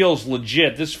 this feels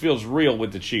legit. This feels real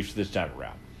with the Chiefs this time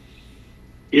around.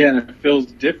 Yeah, and it feels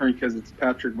different because it's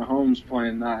Patrick Mahomes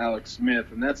playing, not Alex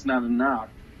Smith. And that's not a knock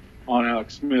on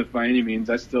Alex Smith by any means.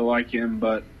 I still like him.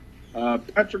 But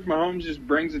Patrick Mahomes just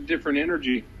brings a different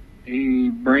energy. He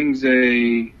brings just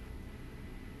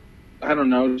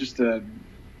a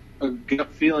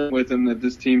gut feeling with him that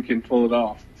this team can pull it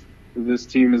off. This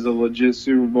team is a legit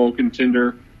Super Bowl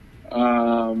contender.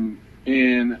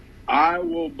 And I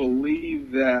will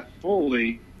believe that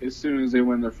fully as soon as they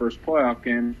win their first playoff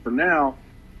game. For now,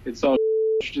 it's all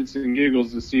shits and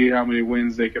giggles to see how many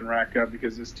wins they can rack up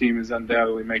because this team is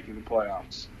undoubtedly making the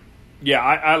playoffs. Yeah,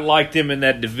 I liked him in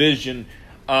that division.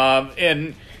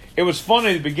 And it was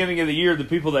funny at the beginning of the year, the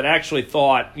people that actually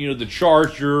thought, the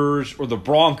Chargers or the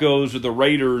Broncos or the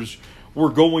Raiders were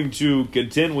going to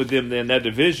contend with them in that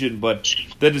division, but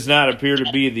that does not appear to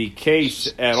be the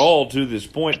case at all to this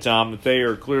point, Tom, that they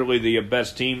are clearly the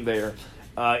best team there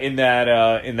in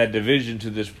that division to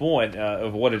this point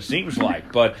of what it seems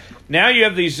like. But now you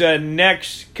have these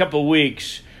next couple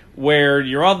weeks where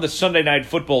you're on the Sunday Night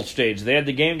Football stage. They had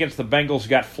the game against the Bengals,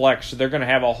 got flexed, so they're going to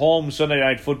have a home Sunday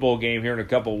Night Football game here in a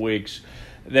couple weeks.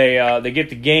 They get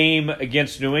the game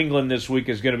against New England this week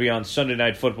is going to be on Sunday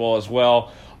Night Football as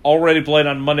well. Already played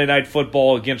on Monday Night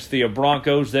Football against the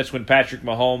Broncos. That's when Patrick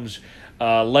Mahomes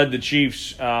led the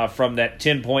Chiefs from that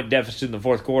 10-point deficit in the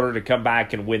fourth quarter to come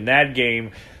back and win that game.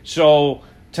 So,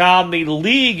 Tom, the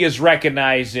league is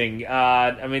recognizing,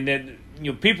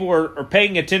 people are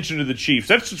paying attention to the Chiefs.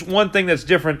 That's just one thing that's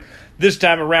different this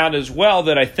time around as well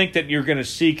that I think that you're going to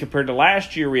see compared to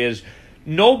last year is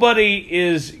nobody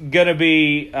is going to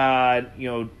be,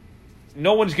 no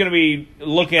one's going to be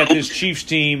looking at this Chiefs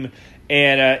team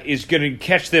and is going to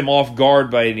catch them off guard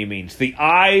by any means. The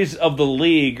eyes of the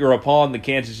league are upon the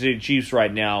Kansas City Chiefs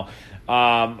right now.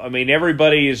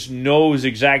 Everybody knows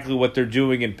exactly what they're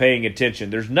doing and paying attention.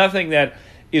 There's nothing that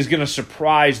is going to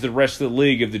surprise the rest of the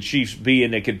league of the Chiefs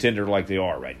being a contender like they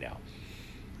are right now.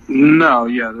 No,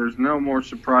 yeah, there's no more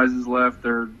surprises left.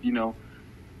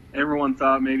 Everyone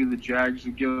thought maybe the Jags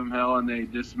would give them hell, and they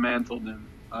dismantled them.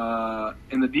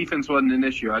 And the defense wasn't an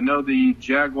issue. I know the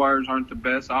Jaguars aren't the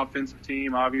best offensive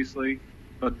team, obviously,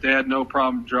 but they had no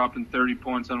problem dropping 30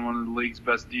 points on one of the league's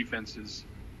best defenses,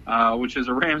 which as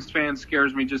a Rams fan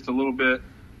scares me just a little bit.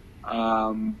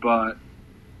 But,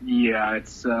 yeah,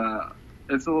 it's a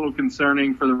little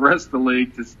concerning for the rest of the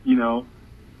league to,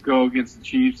 go against the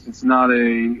Chiefs. It's not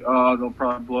they'll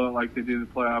probably blow it like they do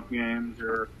the playoff games,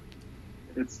 or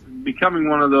it's becoming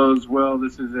one of those,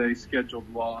 this is a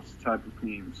scheduled loss type of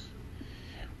teams.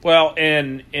 Well,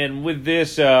 and with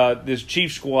this this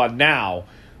Chiefs squad now,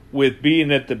 with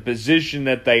being at the position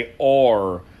that they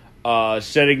are,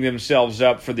 setting themselves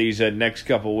up for these next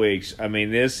couple weeks. I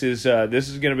mean, this is going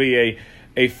to be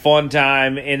a fun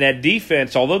time. And that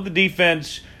defense, although the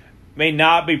defense may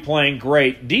not be playing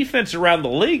great, defense around the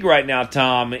league right now,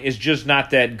 Tom, is just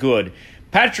not that good.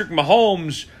 Patrick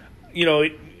Mahomes,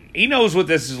 he knows what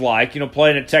this is like,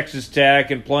 playing at Texas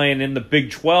Tech and playing in the Big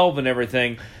 12 and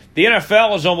everything. The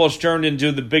NFL has almost turned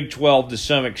into the Big 12 to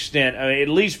some extent. I mean, at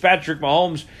least Patrick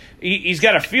Mahomes, he's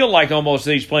got to feel like almost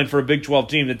that he's playing for a Big 12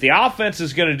 team, that the offense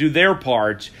is going to do their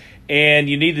part, and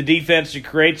you need the defense to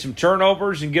create some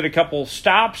turnovers and get a couple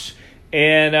stops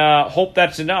and hope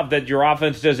that's enough, that your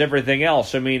offense does everything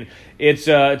else. I mean, it's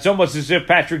almost as if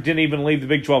Patrick didn't even leave the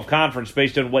Big 12 conference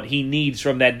based on what he needs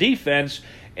from that defense,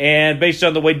 and based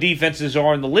on the way defenses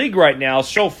are in the league right now,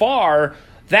 so far,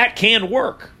 that can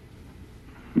work.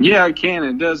 Yeah, it can.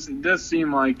 It does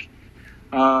seem like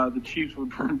the Chiefs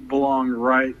would belong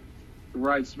right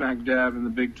smack dab in the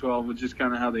Big 12, which is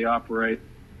kind of how they operate.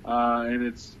 And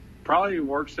it's probably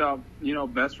works out,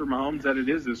 best for Mahomes that it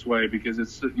is this way, because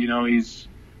it's, he's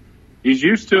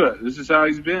used to it. This is how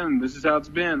he's been. This is how it's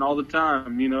been all the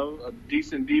time. A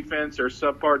decent defense or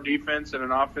subpar defense and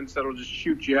an offense that'll just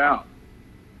shoot you out.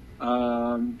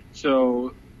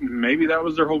 So maybe that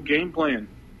was their whole game plan.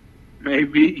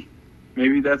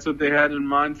 Maybe that's what they had in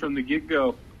mind from the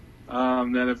get-go,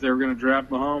 that if they were going to draft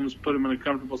Mahomes, put him in a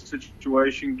comfortable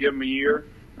situation, give him a year,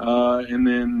 and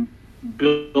then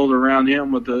build around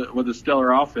him with a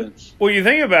stellar offense. Well, you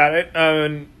think about it,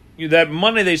 that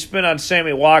money they spent on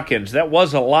Sammy Watkins, that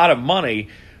was a lot of money.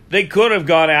 They could have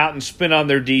gone out and spent on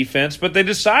their defense, but they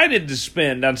decided to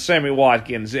spend on Sammy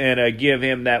Watkins and give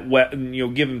him that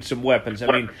give him some weapons.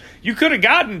 I mean, you could have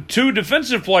gotten 2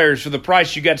 defensive players for the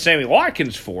price you got Sammy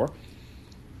Watkins for.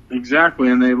 Exactly,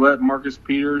 and they let Marcus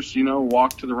Peters,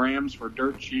 walk to the Rams for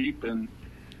dirt cheap, and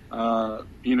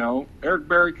Eric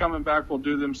Berry coming back will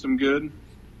do them some good.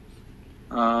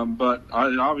 But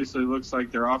it obviously looks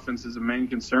like their offense is a main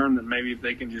concern, that maybe if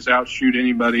they can just outshoot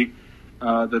anybody,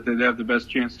 that they'd have the best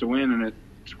chance to win, and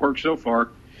it's worked so far.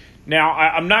 Now,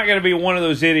 I'm not going to be one of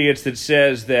those idiots that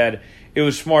says that it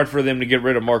was smart for them to get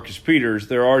rid of Marcus Peters.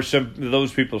 There are some of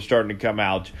those people starting to come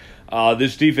out.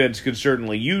 This defense could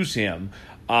certainly use him.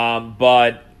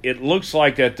 But it looks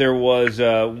like that there was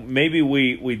maybe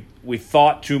we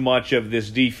thought too much of this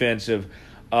defense of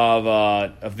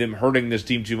them hurting this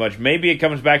team too much. Maybe it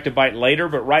comes back to bite later,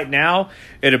 but right now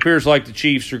it appears like the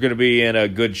Chiefs are going to be in a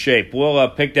good shape. We'll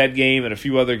pick that game and a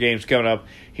few other games coming up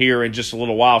here in just a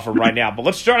little while from right now. But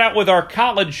let's start out with our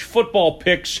college football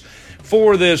picks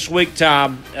for this week,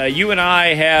 Tom. You and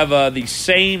I have the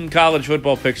same college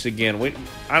football picks again.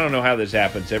 I don't know how this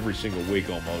happens every single week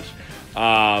almost.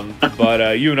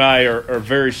 But you and I are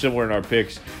very similar in our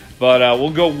picks. But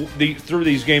we'll go through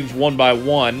these games one by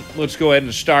one. Let's go ahead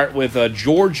and start with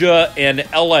Georgia and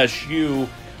LSU.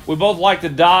 We both like the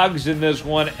Dogs in this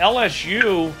one.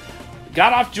 LSU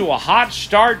got off to a hot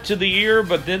start to the year,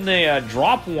 but then they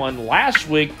dropped one last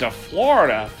week to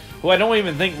Florida, who I don't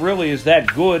even think really is that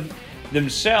good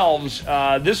themselves.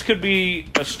 This could be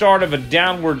a start of a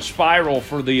downward spiral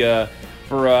for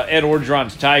Ed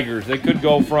Orgeron's Tigers. They could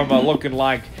go from looking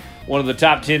like one of the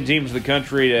top 10 teams in the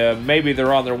country to maybe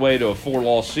they're on their way to a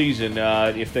 4-loss season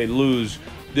if they lose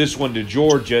this one to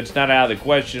Georgia. It's not out of the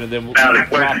question, and then we'll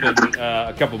drop in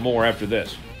a couple more after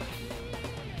this.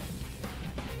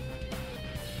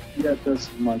 Yeah, it does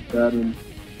seem like that, and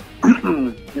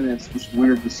it's just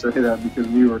weird to say that because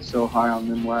we were so high on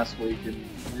them last week, and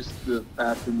just the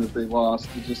fashion that they lost,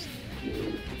 it just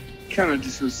kind of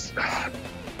just was,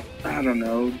 I don't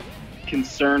know,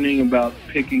 concerning about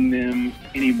picking them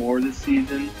anymore this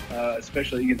season,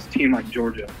 especially against a team like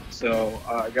Georgia. So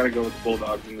I got to go with the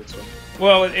Bulldogs in this one.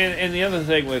 Well, and the other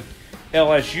thing with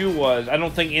LSU was I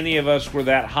don't think any of us were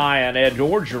that high on Ed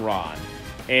Orgeron,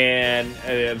 and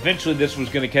eventually this was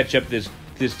going to catch up this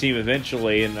team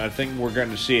eventually, and I think we're going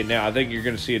to see it now. I think you're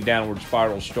going to see a downward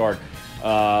spiral start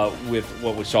with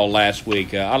what we saw last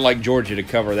week. I'd like Georgia to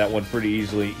cover that one pretty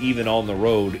easily, even on the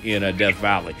road in Death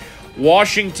Valley.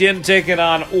 Washington taking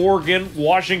on Oregon.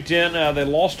 Washington, they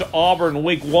lost to Auburn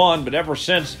week 1, but ever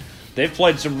since they've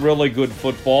played some really good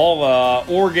football.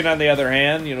 Oregon, on the other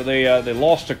hand, they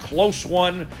lost a close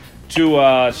one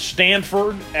to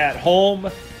Stanford at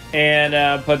home,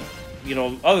 and but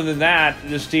other than that,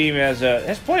 this team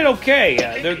has played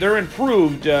okay. They're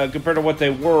improved compared to what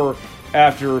they were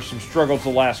after some struggles the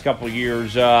last couple of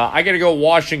years. I got to go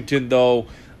Washington though.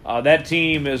 That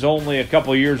team is only a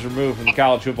couple of years removed from the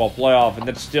college football playoff, and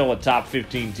that's still a top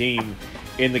 15 team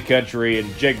in the country,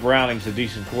 and Jake Browning's a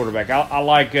decent quarterback. I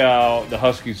like the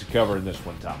Huskies to cover in this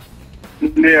one, Tom.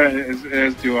 Yeah,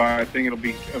 as do I. I think it'll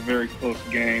be a very close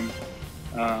game,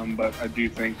 but I do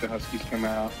think the Huskies come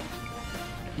out.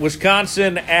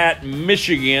 Wisconsin at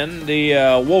Michigan.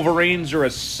 The Wolverines are a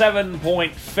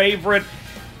 7-point favorite.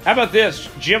 How about this?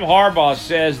 Jim Harbaugh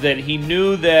says that he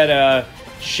knew that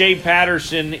Shea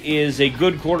Patterson is a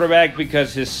good quarterback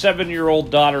because his 7-year-old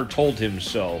daughter told him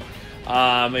so.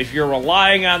 If you're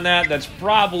relying on that, that's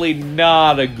probably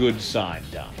not a good sign,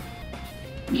 Tom.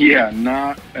 Yeah,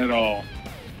 not at all.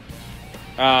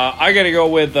 I got to go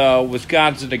with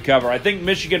Wisconsin to cover. I think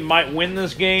Michigan might win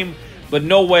this game, but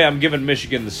no way I'm giving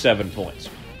Michigan the 7 points.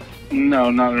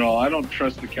 No, not at all. I don't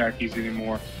trust the Khakis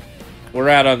anymore. We're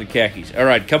out on the Khakis. All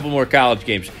right, a couple more college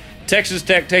games. Texas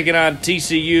Tech taking on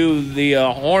TCU. The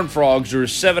Horned Frogs are a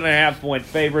 7.5-point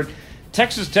favorite.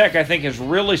 Texas Tech, I think, has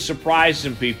really surprised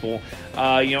some people.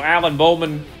 Alan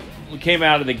Bowman came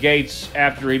out of the gates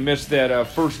after he missed that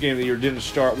first game of the year, didn't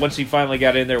start. Once he finally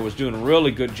got in there, was doing a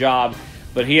really good job,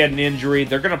 but he had an injury.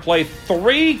 They're going to play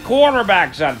 3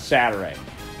 quarterbacks on Saturday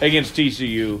against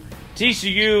TCU.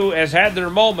 TCU has had their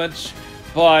moments,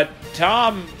 but,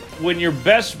 Tom, when your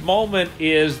best moment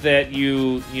is that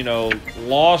you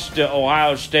lost to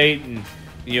Ohio State and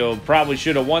probably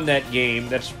should have won that game,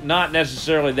 that's not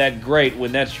necessarily that great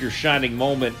when that's your shining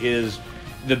moment. Is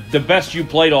the best you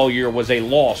played all year was a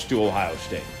loss to Ohio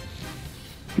State.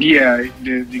 Yeah,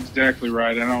 exactly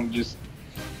right.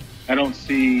 I don't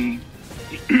see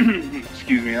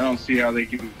excuse me, I don't see how they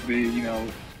can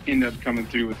end up coming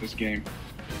through with this game.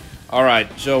 All right,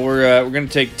 so we're going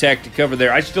to take Tech to cover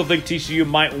there. I still think TCU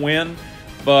might win,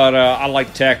 but I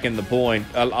like Tech in the point.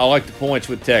 I like the points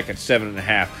with Tech at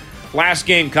 7.5. Last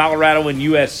game, Colorado and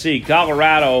USC.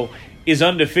 Colorado is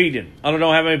undefeated. I don't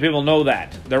know how many people know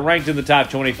that. They're ranked in the top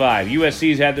 25.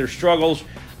 USC's had their struggles.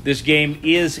 This game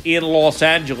is in Los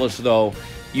Angeles, though.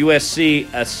 USC,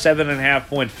 a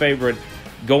 7.5-point favorite,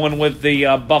 going with the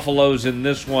Buffaloes in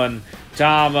this one.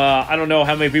 Tom, I don't know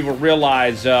how many people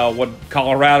realize what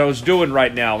Colorado's doing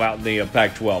right now out in the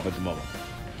Pac-12 at the moment.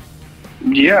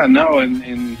 Yeah, no,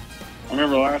 and I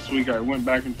remember last week I went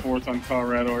back and forth on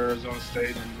Colorado, Arizona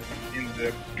State, and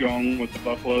ended up going with the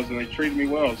Buffaloes, and they treated me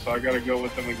well, so I got to go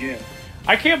with them again.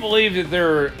 I can't believe that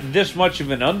they're this much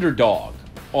of an underdog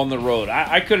on the road.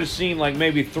 I could have seen like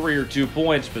maybe 3 or 2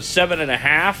 points, but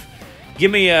 7.5.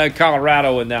 Give me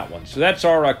Colorado in that one. So that's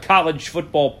our college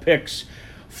football picks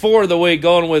for the week,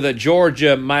 going with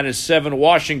Georgia -7,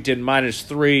 Washington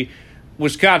 -3,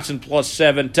 Wisconsin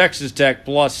 +7, Texas Tech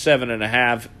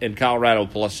 +7.5, and Colorado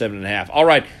 +7.5. All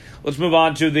right, let's move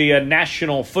on to the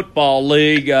National Football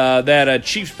League. That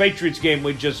Chiefs-Patriots game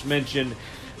we just mentioned.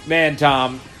 Man,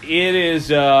 Tom, it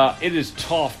is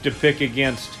tough to pick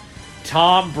against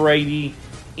Tom Brady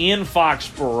in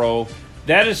Foxborough.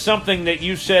 That is something that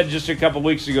you said just a couple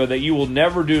weeks ago that you will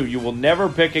never do. You will never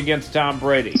pick against Tom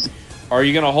Brady. Are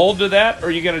you going to hold to that, or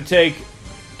are you going to take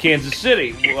Kansas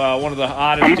City, one of the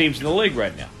hottest teams in the league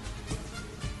right now?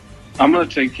 I'm going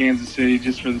to take Kansas City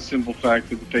just for the simple fact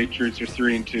that the Patriots are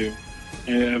 3-2.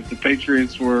 If the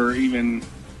Patriots were even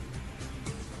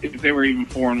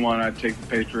 4-1, I'd take the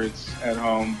Patriots at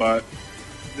home. But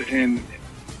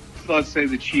let's say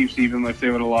the Chiefs, even if they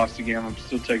would have lost a game, I'm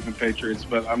still taking the Patriots.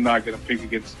 But I'm not going to pick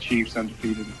against the Chiefs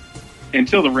undefeated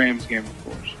until the Rams game, of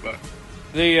course. But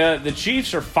the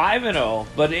Chiefs are 5-0,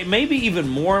 but it may be even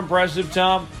more impressive,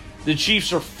 Tom. The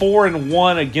Chiefs are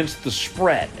 4-1 against the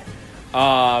spread.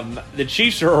 The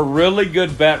Chiefs are a really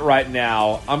good bet right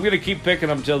now. I'm going to keep picking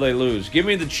them until they lose. Give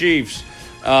me the Chiefs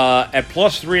at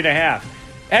 +3.5.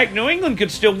 Heck, New England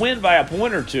could still win by a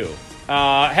point or two.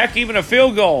 Heck, even a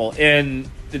field goal, and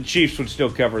the Chiefs would still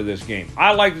cover this game.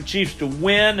 I like the Chiefs to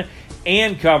win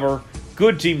and cover.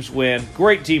 Good teams win.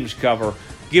 Great teams cover.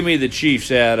 Give me the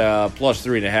Chiefs at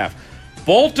 +3.5.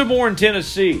 Baltimore and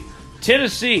Tennessee.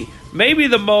 Tennessee, maybe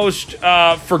the most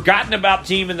forgotten about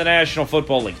team in the National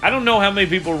Football League. I don't know how many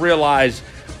people realize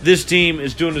this team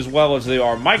is doing as well as they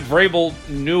are. Mike Vrabel,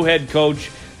 new head coach,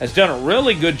 has done a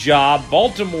really good job.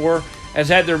 Baltimore has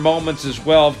had their moments as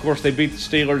well. Of course, they beat the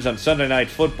Steelers on Sunday Night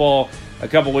Football a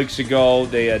couple weeks ago.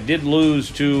 They did lose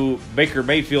to Baker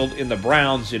Mayfield in the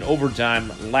Browns in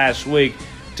overtime last week.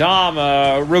 Tom,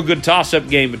 a real good toss-up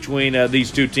game between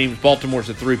these two teams. Baltimore's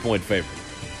a 3-point favorite.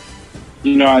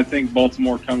 I think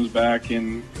Baltimore comes back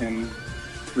and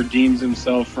redeems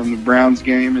himself from the Browns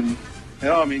game. And,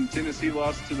 hell, Tennessee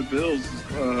lost to the Bills,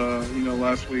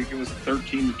 last week. It was a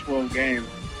 13-12 game.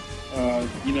 I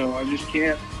just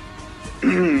can't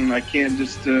I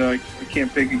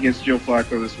can't pick against Joe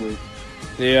Flacco this week.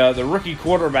 The rookie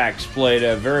quarterbacks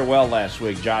played very well last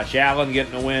week. Josh Allen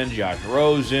getting a win, Josh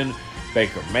Rosen,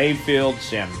 Baker Mayfield,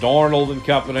 Sam Darnold and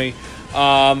company.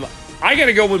 I got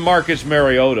to go with Marcus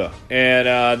Mariota,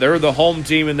 and they're the home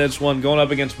team in this one, going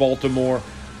up against Baltimore.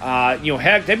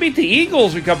 Heck, they beat the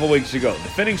Eagles a couple weeks ago,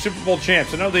 defending Super Bowl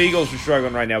champs. I know the Eagles are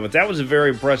struggling right now, but that was a very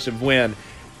impressive win.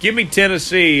 Give me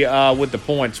Tennessee with the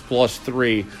points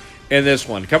 +3 in this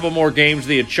one. A couple more games.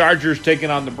 The Chargers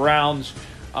taking on the Browns.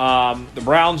 The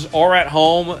Browns are at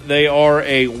home. They are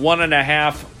a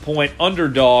 1.5-point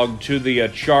underdog to the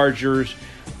Chargers.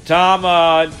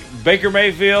 Tom, Baker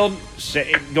Mayfield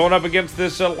going up against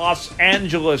this Los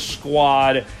Angeles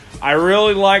squad. I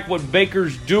really like what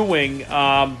Baker's doing,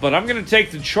 but I'm going to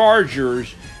take the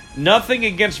Chargers. Nothing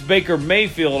against Baker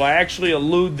Mayfield. I actually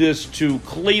allude this to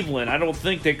Cleveland. I don't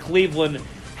think that Cleveland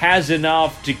has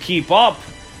enough to keep up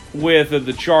with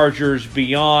the Chargers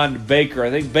beyond Baker. I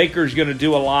think Baker's going to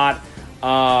do a lot,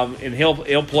 and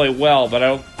he'll play well.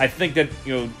 But I think that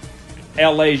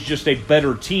LA is just a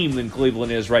better team than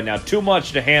Cleveland is right now. Too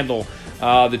much to handle.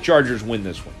 The Chargers win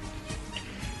this one.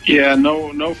 Yeah,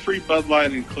 no free Bud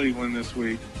Light in Cleveland this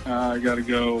week. I gotta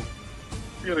go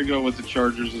with the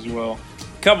Chargers as well.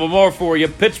 Couple more for you.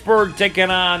 Pittsburgh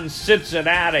taking on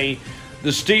Cincinnati.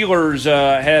 The Steelers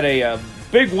had a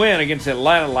big win against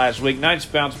Atlanta last week. Nice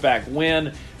bounce-back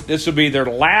win. This will be their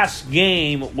last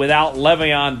game without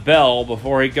Le'Veon Bell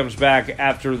before he comes back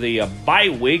after the bye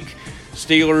week.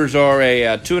 Steelers are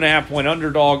a 2.5-point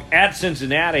underdog at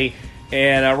Cincinnati.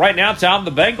 And right now, Tom,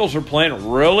 the Bengals are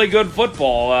playing really good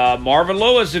football. Marvin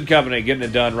Lewis and company getting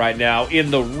it done right now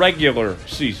in the regular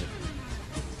season.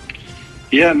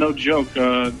 Yeah, no joke.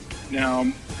 Now,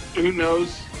 who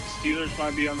knows? Steelers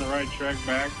might be on the right track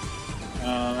back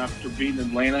after beating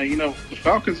Atlanta. The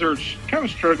Falcons are kind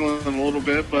of struggling a little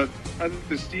bit, but I think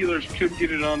the Steelers could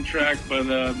get it on track, but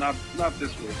not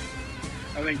this week.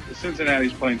 I think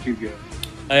Cincinnati's playing too good.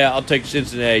 Yeah, I'll take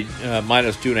Cincinnati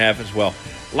 -2.5 as well.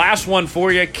 Last one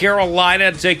for you.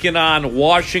 Carolina taking on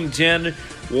Washington.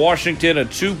 Washington, a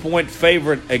 2-point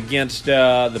favorite against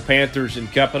the Panthers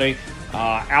and company.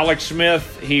 Alex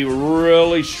Smith, he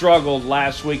really struggled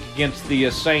last week against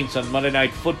the Saints on Monday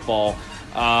Night Football.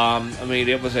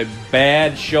 It was a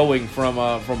bad showing from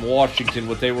Washington,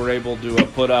 what they were able to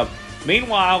put up.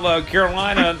 Meanwhile,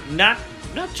 Carolina, not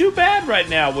too bad right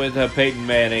now with Peyton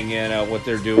Manning and what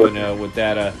they're doing with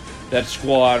that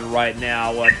squad right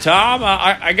now. Tom,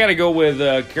 I got to go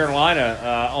with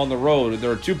Carolina on the road.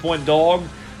 They're a 2-point dog,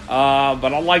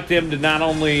 but I like them to not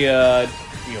only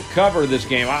cover this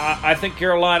game. I think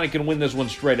Carolina can win this one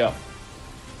straight up.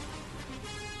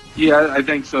 Yeah, I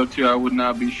think so too. I would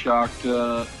not be shocked.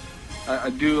 I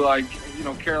do like,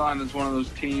 Carolina's one of those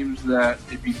teams that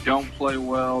if you don't play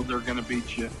well, they're going to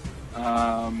beat you.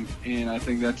 And I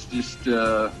think that's just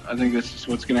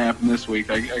what's going to happen this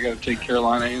week. I got to take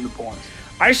Carolina in the points.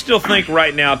 I still think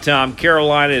right now, Tom,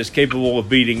 Carolina is capable of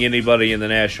beating anybody in the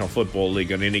National Football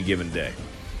League on any given day.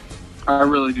 I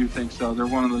really do think so. They're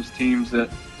one of those teams that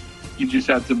you just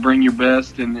have to bring your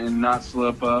best and not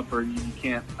slip up, or you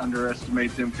can't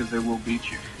underestimate them because they will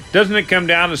beat you. Doesn't it come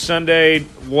down to Sunday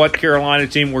what Carolina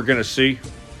team we're going to see?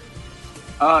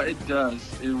 It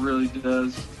does. It really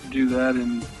does do that.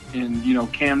 And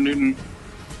Cam Newton,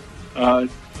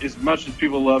 as much as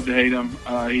people love to hate him,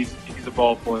 he's a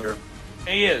ball player.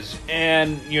 He is.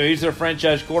 And, he's their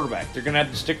franchise quarterback. They're going to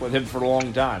have to stick with him for a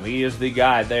long time. He is the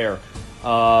guy there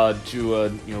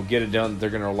to get it done that they're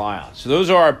going to rely on. So those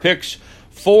are our picks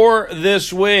for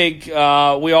this week. We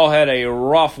all had a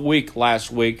rough week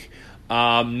last week.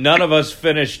 None of us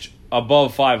finished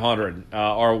above 500.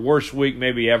 Our worst week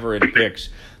maybe ever in picks.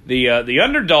 The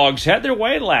underdogs had their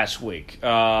way last week.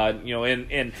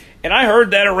 And I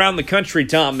heard that around the country,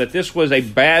 Tom, that this was a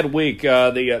bad week.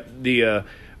 The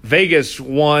Vegas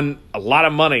won a lot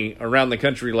of money around the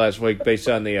country last week based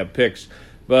on the picks.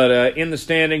 But in the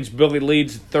standings, Billy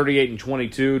leads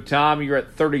 38-22. Tom, you're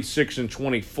at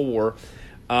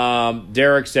 36-24.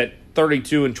 Derek's at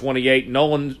 32-28.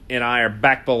 Nolan and I are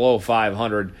back below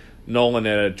 500. Nolan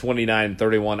at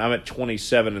 29-31. I'm at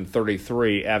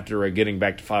 27-33 after getting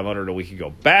back to 500 a week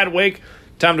ago. Bad week.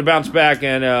 Time to bounce back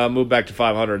and move back to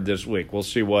 500 this week. We'll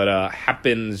see what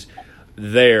happens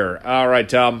there. All right,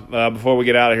 Tom, before we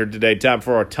get out of here today, time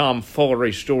for our Tom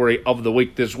Foolery story of the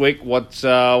week this week. What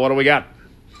do we got?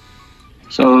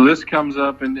 So this comes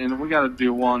up, and we got to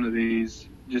do one of these,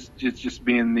 just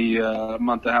being the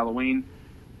month of Halloween.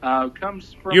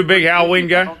 Comes from you a big Halloween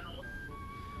guy?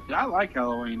 Yeah, I like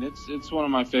Halloween. It's one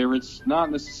of my favorites.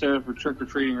 Not necessarily for trick or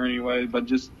treating or anyway, but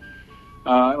just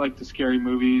I like the scary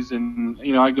movies, and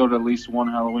I go to at least one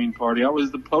Halloween party. I was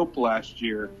the Pope last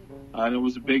year, and it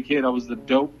was a big hit. I was the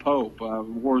dope Pope. I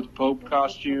wore the Pope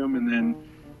costume, and then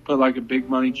put like a big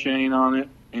money chain on it,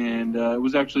 and it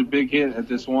was actually a big hit at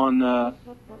this one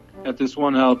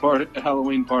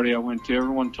Halloween party I went to.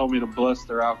 Everyone told me to bless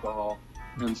their alcohol,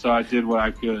 and so I did what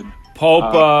I could.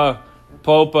 Pope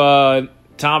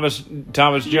Thomas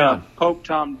John.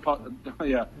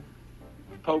 Yeah,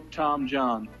 Pope Tom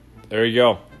John. There you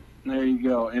go. There you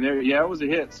go. And it was a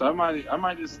hit. So I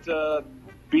might just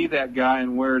be that guy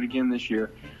and wear it again this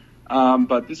year.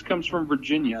 But this comes from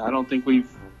Virginia. I don't think we've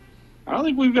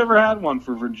ever had one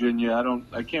for Virginia.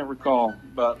 I can't recall.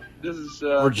 But this is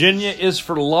Virginia is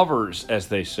for lovers, as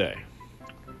they say.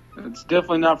 It's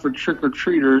definitely not for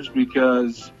trick-or-treaters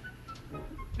because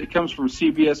it comes from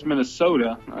CBS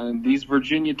Minnesota. And these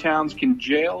Virginia towns can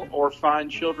jail or fine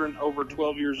children over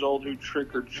 12 years old who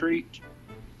trick-or-treat.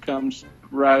 Comes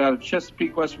right out of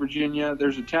Chesapeake, West Virginia.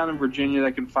 There's a town in Virginia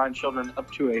that can fine children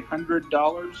up to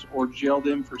 $100 or jail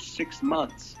them for 6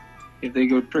 months if they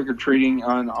go trick-or-treating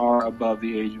and are above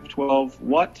the age of 12.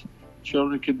 What?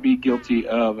 Children could be guilty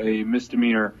of a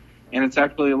misdemeanor, and it's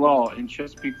actually a law in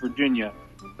Chesapeake, Virginia.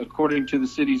 According to the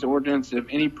city's ordinance, if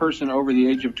any person over the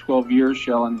age of 12 years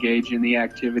shall engage in the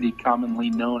activity commonly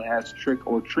known as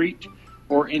trick-or-treat,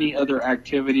 or any other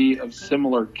activity of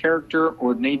similar character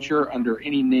or nature under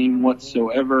any name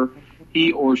whatsoever,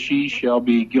 he or she shall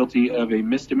be guilty of a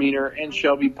misdemeanor and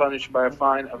shall be punished by a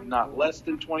fine of not less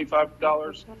than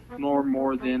 $25 nor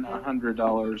more than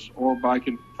 $100, or by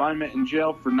confinement in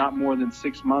jail for not more than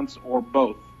 6 months, or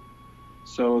both.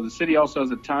 So the city also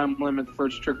has a time limit for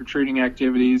its trick-or-treating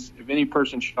activities. If any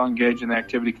person shall engage in the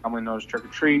activity commonly known as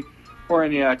trick-or-treat, or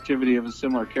any activity of a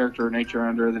similar character or nature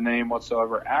under the name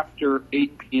whatsoever after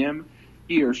 8 p.m.,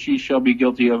 he or she shall be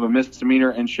guilty of a misdemeanor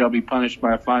and shall be punished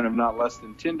by a fine of not less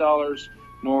than $10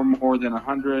 nor more than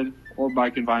 $100, or by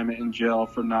confinement in jail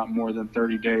for not more than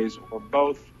 30 days, or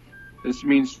both. This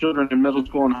means children in middle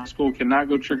school and high school cannot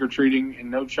go trick-or-treating,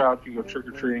 and no child can go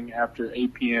trick-or-treating after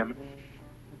 8 p.m.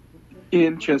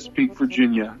 in Chesapeake,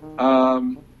 Virginia.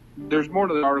 There's more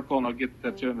to the article, and I'll get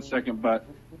that to in a second, but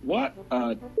what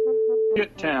a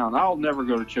shit town. I'll never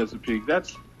go to Chesapeake.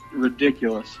 That's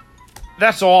ridiculous.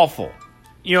 That's awful.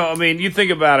 You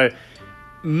think about it.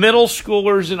 Middle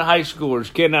schoolers and high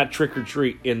schoolers cannot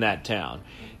trick-or-treat in that town.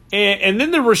 And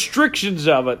then the restrictions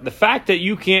of it, the fact that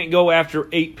you can't go after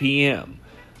 8 p.m.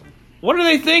 What are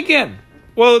they thinking?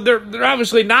 Well, they're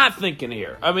obviously not thinking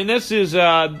here. I mean, this is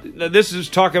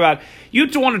talk about, you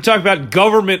want to talk about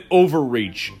government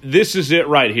overreach. This is it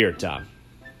right here, Tom.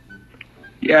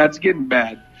 Yeah, it's getting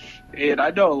bad. And I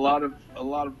know a lot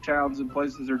of towns and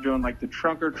places are doing like the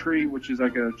trunk or treat, which is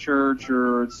like a church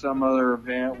or some other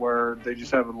event where they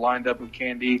just have it lined up with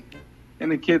candy, and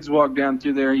the kids walk down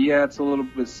through there. Yeah, it's a little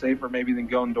bit safer maybe than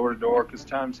going door to door because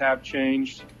times have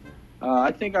changed.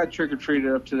 I think I trick or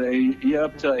treated up to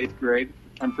 8th grade.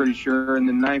 I'm pretty sure. And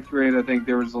then 9th grade, I think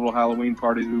there was a little Halloween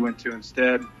party we went to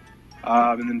instead.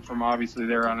 And then from obviously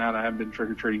there on out, I haven't been trick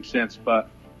or treating since, but.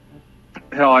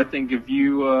 Hell, I think if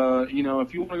you, if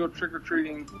you want to go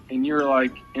trick-or-treating and you're,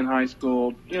 like, in high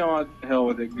school, what, hell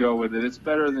with it, go with it. It's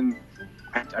better than,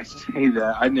 I say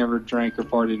that, I never drank or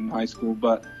partied in high school,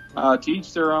 but to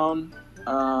each their own.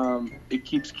 It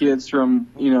keeps kids from,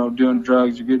 doing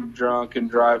drugs or getting drunk and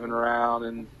driving around,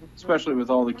 and especially with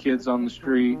all the kids on the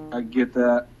street. I get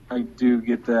that. I do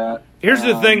get that. Here's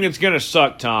the thing that's going to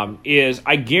suck, Tom, is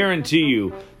I guarantee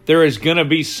you there is going to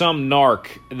be some narc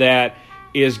that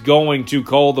is going to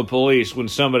call the police when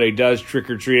somebody does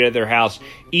trick-or-treat at their house,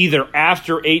 either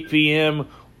after 8 p.m.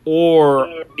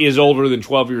 or is older than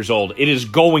 12 years old. It is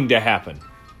going to happen.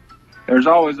 There's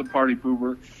always a party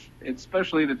pooper,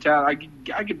 especially the town.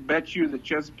 I could bet you that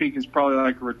Chesapeake is probably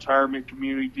like a retirement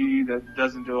community that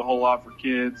doesn't do a whole lot for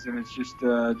kids, and it's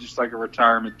just like a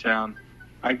retirement town.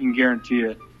 I can guarantee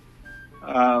it.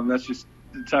 That's just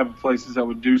the type of places that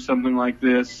would do something like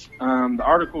this. The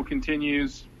article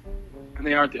continues.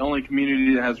 They aren't the only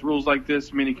community that has rules like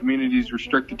this. Many communities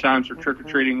restrict the times for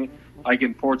trick-or-treating, like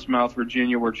in Portsmouth,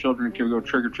 Virginia, where children can go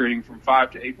trick-or-treating from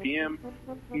 5 to 8 p.m.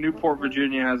 Newport,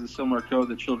 Virginia has a similar code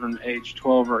that children age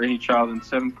 12 or any child in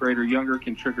 7th grade or younger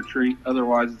can trick-or-treat.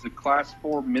 Otherwise, it's a Class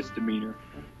 4 misdemeanor.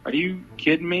 Are you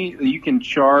kidding me? You can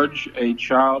charge a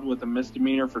child with a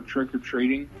misdemeanor for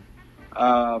trick-or-treating?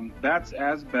 That's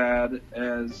as bad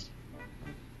as,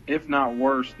 if not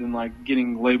worse, than like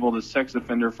getting labeled a sex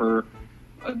offender for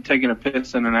taking a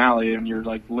piss in an alley and you're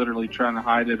like literally trying to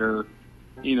hide it, or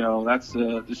that's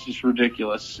just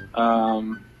ridiculous.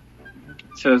 It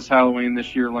says Halloween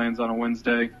this year lands on a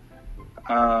Wednesday.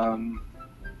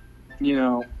 you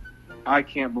know, I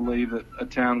can't believe that a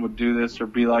town would do this or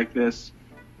be like this.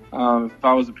 If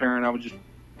I was a parent, I would just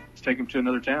take them to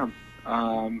another town.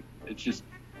 It's just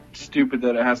stupid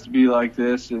that it has to be like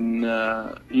this. And,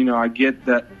 you know, I get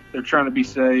that they're trying to be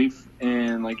safe,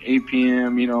 and like 8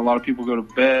 p.m., you know, a lot of people go to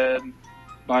bed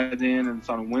by then, and it's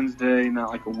on a Wednesday, not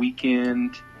like a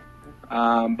weekend.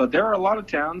 But there are a lot of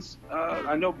towns.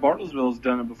 I know Bartlesville's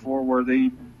done it before, where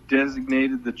they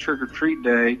designated the trick-or-treat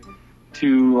day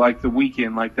to like the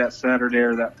weekend, like that Saturday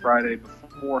or that Friday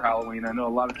before Halloween. I know a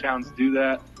lot of towns do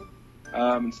that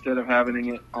instead of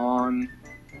having it on,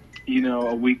 you know,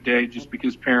 a weekday, just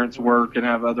because parents work and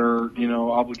have other, you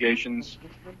know, obligations.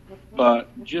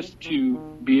 But just to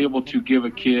be able to give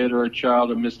a kid or a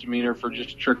child a misdemeanor for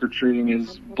just trick-or-treating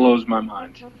blows my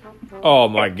mind. Oh,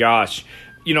 my gosh.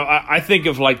 You know, I think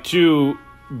of like 2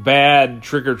 bad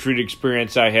trick-or-treat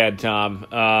experience I had, Tom,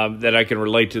 that I can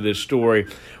relate to this story.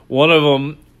 One of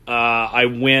them, I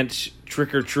went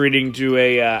trick-or-treating to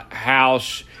a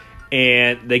house,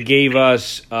 and they gave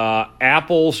us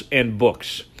apples and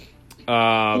books.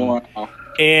 Wow.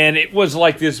 And it was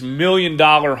like this $1 million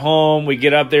home. We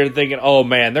get up there thinking, oh,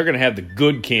 man, they're going to have the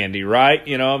good candy, right?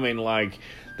 You know, I mean, like,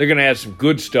 they're going to have some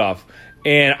good stuff.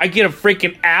 And I get a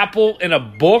freaking apple and a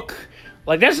book.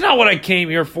 Like, that's not what I came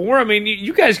here for. I mean,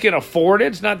 you guys can afford it.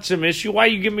 It's not some issue. Why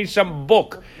you give me some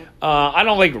book? I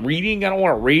don't like reading. I don't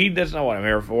want to read. That's not what I'm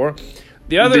here for.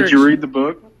 Did you read the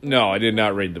book? No, I did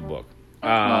not read the book.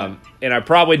 And I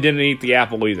probably didn't eat the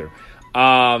apple either.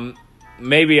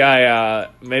 Maybe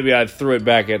I threw it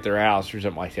back at their house or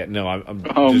something like that. No, I'm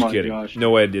just kidding. Gosh.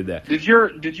 No way I did that. Did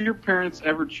your parents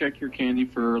ever check your candy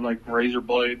for like razor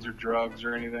blades or drugs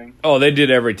or anything? Oh, they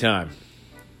did every time.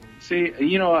 See,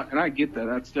 you know, and I get that.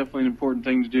 That's definitely an important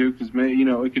thing to do, because, you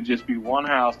know, it could just be one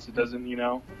house. It doesn't, you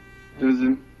know,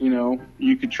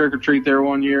 you could trick or treat there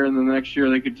one year, and the next year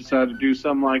they could decide to do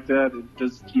something like that. It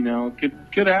does, you know,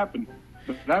 could happen.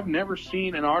 But I've never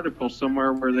seen an article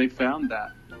somewhere where they found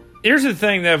that. Here's the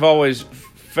thing that I've always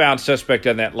found suspect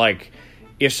on that. Like,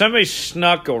 if somebody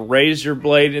snuck a razor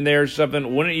blade in there or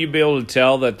something, wouldn't you be able to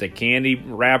tell that the candy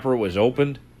wrapper was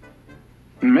opened?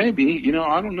 Maybe. You know,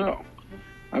 I don't know.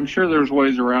 I'm sure there's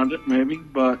ways around it, maybe.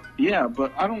 But, yeah,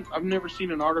 but I've never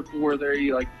seen an article where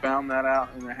they, like, found that out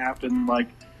and it happened. Like,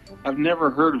 I've never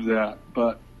heard of that.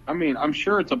 But, I mean, I'm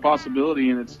sure it's a possibility,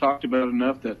 and it's talked about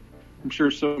enough that I'm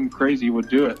sure some crazy would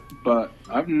do it. But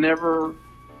I've never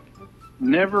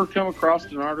come across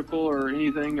an article or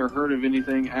anything or heard of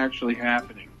anything actually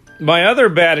happening. My other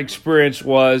bad experience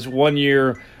was one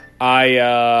year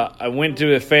I went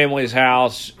to a family's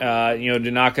house, you know,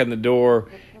 to knock on the door,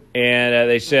 and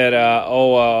they said,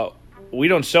 we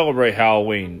don't celebrate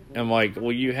Halloween. I'm like,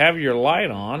 well, you have your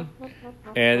light on.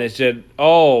 And they said,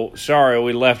 oh, sorry,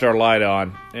 we left our light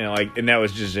on. And that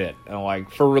was just it. And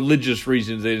like, for religious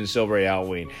reasons, they didn't celebrate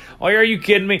Halloween. Oh, are you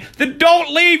kidding me? Then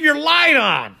don't leave your light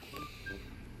on.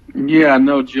 Yeah,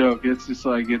 no joke. It's just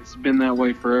like, it's been that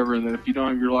way forever, that if you don't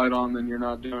have your light on, then you're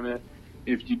not doing it.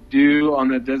 If you do on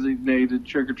that designated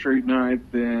trick-or-treat night,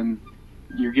 then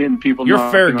you're getting people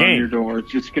knocking on your door.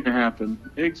 It's just going to happen.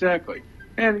 Exactly.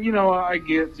 And, you know, I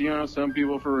get, you know, some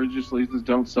people for religious reasons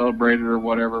don't celebrate it or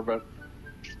whatever, but,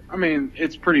 I mean,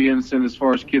 it's pretty innocent as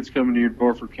far as kids coming to your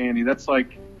door for candy. That's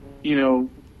like, you know,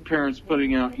 parents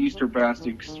putting out Easter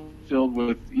baskets filled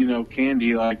with, you know,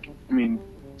 candy. Like, I mean,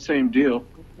 same deal.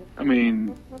 I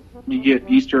mean, you get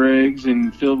Easter eggs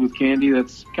and filled with candy.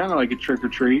 That's kind of like a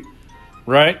trick-or-treat.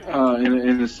 Right.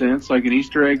 In a sense, like an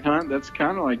Easter egg hunt, that's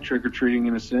kind of like trick-or-treating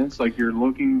in a sense. Like, you're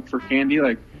looking for candy,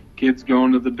 like kids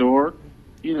going to the door.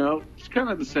 You know, it's kind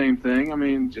of the same thing. I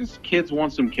mean, just kids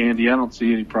want some candy. I don't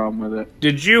see any problem with it.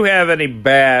 Did you have any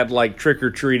bad, like,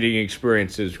 trick-or-treating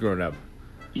experiences growing up?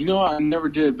 You know, I never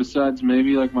did, besides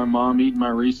maybe, like, my mom eating my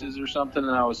Reese's or something,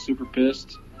 and I was super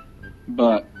pissed.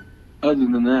 But other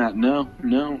than that, no.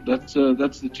 That's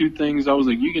the 2 things I was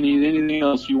like, you can eat anything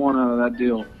else you want out of that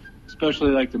deal.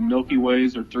 Especially like the Milky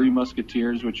Ways or Three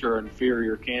Musketeers, which are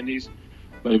inferior candies.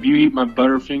 But if you eat my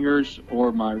Butterfingers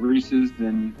or my Reese's,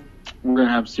 then we're going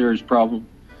to have a serious problem.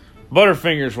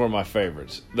 Butterfingers were my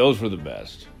favorites. Those were the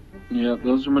best. Yeah,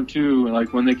 those are my 2.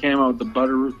 Like, when they came out with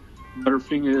the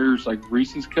Butterfingers, like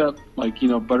Reese's cup, like, you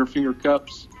know, Butterfinger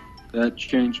cups, that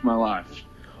changed my life.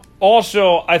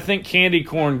 Also, I think candy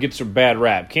corn gets a bad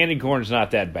rap. Candy corn's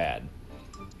not that bad.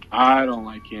 I don't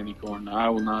like candy corn. I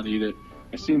will not eat it.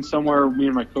 I seen somewhere, me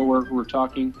and my coworker were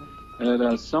talking,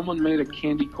 that someone made a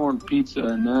candy corn pizza,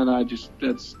 and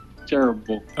that's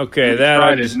terrible. Okay, that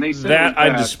I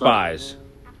despise.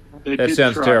 That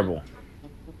sounds terrible.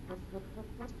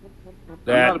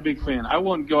 I'm not a big fan. I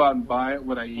wouldn't go out and buy it.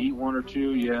 Would I eat one or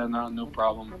two? Yeah, no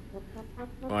problem.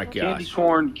 My gosh.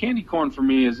 Candy corn for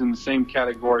me is in the same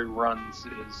category Runs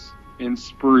is in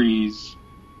Sprees.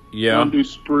 Yeah. I don't do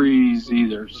Sprees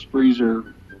either. Sprees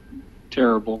are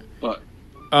terrible, but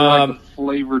like a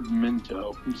flavored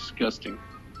Minto. Disgusting.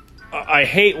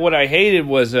 What I hated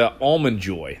was Almond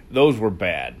Joy. Those were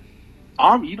bad.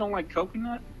 You don't like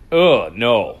coconut? Ugh,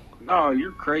 no. Oh,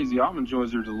 you're crazy. Almond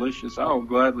Joys are delicious. I will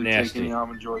gladly Nasty. take any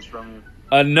Almond Joys from you.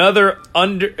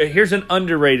 Here's an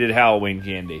underrated Halloween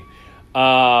candy.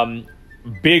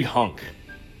 Big Hunk.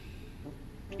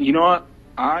 You know what?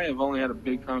 I have only had a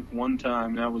Big Hunk one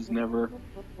time, and I was never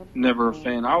a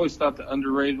fan. I always thought the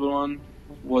underrated one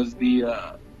was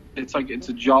it's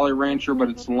a Jolly Rancher, but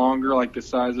it's longer, like the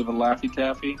size of a Laffy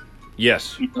Taffy.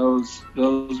 Yes. Those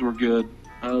were good.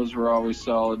 Those were always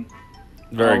solid.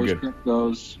 Very good. Kept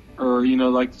those. Or,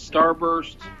 like the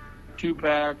Starburst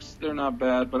 2-packs, they're not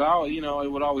bad, but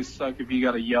it would always suck if you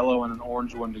got a yellow and an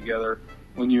orange one together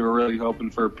when you were really hoping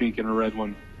for a pink and a red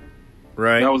one.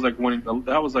 Right. That was like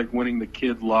winning the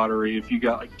kid lottery if you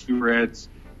got like 2 reds,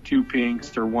 2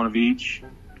 pinks, or one of each.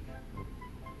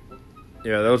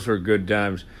 Yeah, those were good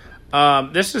times.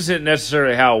 This isn't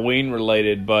necessarily Halloween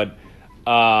related, but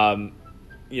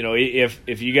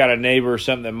if you got a neighbor or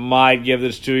something that might give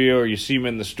this to you, or you see them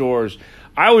in the stores,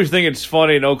 I always think it's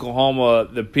funny in Oklahoma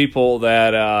the people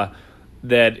that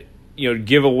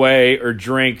give away or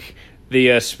drink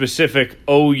the specific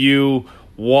OU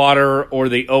water or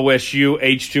the OSU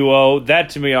H2O. That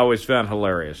to me I always found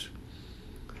hilarious.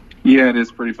 Yeah, it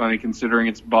is pretty funny considering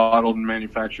it's bottled and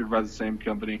manufactured by the same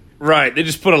company. Right, they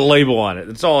just put a label on it.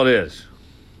 That's all it is.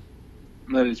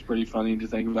 That is pretty funny to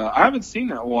think about. I haven't seen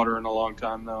that water in a long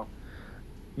time, though.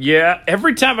 Yeah,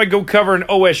 every time I go cover an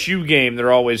OSU game,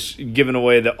 they're always giving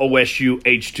away the OSU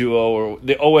H2O or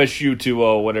the OSU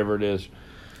 2O, whatever it is.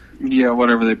 Yeah,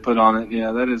 whatever they put on it.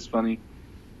 Yeah, that is funny.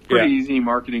 Pretty easy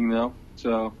marketing, though.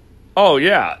 So. Oh,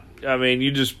 yeah. I mean,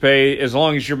 you just pay, as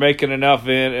long as you're making enough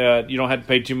you don't have to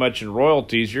pay too much in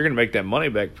royalties, you're going to make that money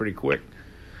back pretty quick.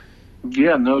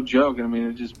 Yeah, no joke. I mean,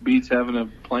 it just beats having a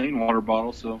plain water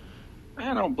bottle, so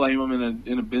I don't blame them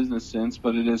in a business sense,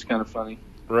 but it is kind of funny.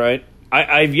 Right.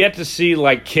 I've yet to see,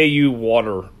 like, KU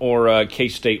water or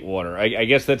K-State water. I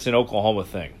guess that's an Oklahoma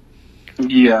thing.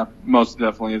 Yeah, most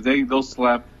definitely. If they'll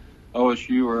slap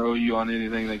OSU or OU on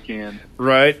anything they can.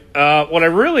 Right. What I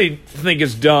really think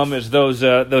is dumb is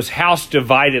those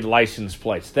house-divided license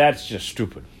plates. That's just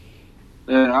stupid.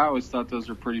 Yeah, I always thought those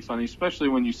were pretty funny, especially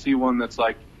when you see one that's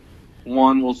like,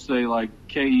 one will say like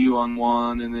KU on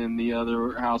one, and then the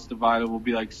other house divided will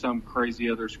be like some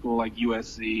crazy other school like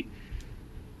USC.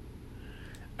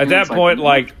 At that point,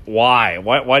 like, why?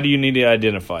 Why do you need to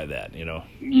identify that,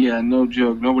 Yeah, no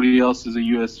joke. Nobody else is a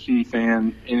USC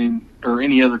fan or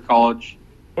any other college.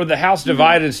 Or the house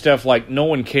divided stuff, like, no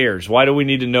one cares. Why do we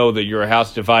need to know that you're a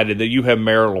house divided, that you have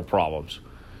marital problems?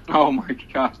 Oh, my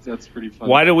gosh, that's pretty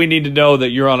funny. Why do we need to know that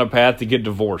you're on a path to get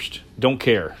divorced? Don't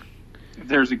care.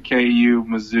 There's a KU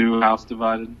Mizzou house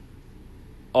divided.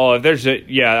 Oh,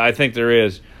 I think there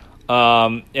is.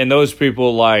 And those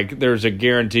people, like, there's a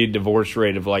guaranteed divorce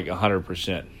rate of like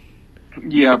 100%.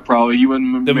 Yeah, probably. You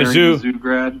wouldn't marry a Mizzou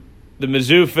grad. The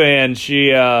Mizzou fan,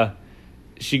 she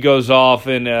goes off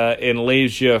and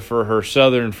leaves you for her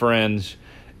Southern friends,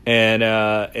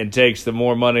 and takes the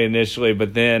more money initially,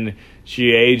 but then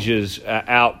she ages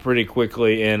out pretty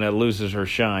quickly and loses her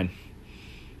shine.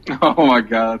 Oh my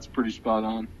God, that's pretty spot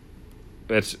on.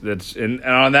 And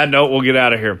on that note, we'll get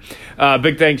out of here.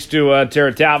 Big thanks to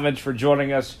Tera Talmadge for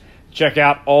joining us. Check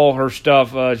out all her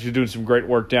stuff. She's doing some great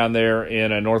work down there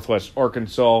in Northwest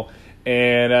Arkansas.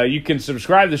 And you can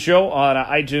subscribe to the show on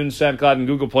iTunes, SoundCloud, and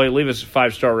Google Play. Leave us a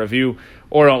 5-star review,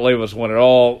 or don't leave us one at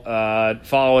all.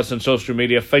 Follow us on social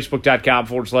media,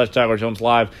 Facebook.com/Tyler Jones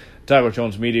Live, Tyler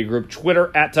Jones Media Group, Twitter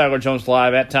 @Tyler Jones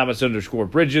Live,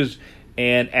 @Thomas_Bridges,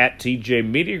 and @TJ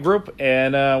Media Group.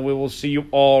 And we will see you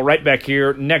all right back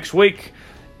here next week.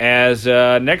 As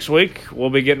next week,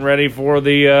 we'll be getting ready for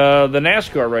the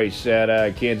NASCAR race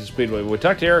at Kansas Speedway. We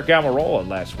talked to Eric Almirola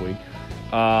last week.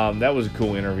 That was a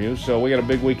cool interview. So we got a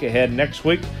big week ahead next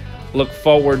week. Look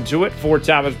forward to it. For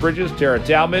Thomas Bridges, Tera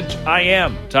Talmadge, I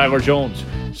am Tyler Jones.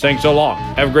 Saying so long.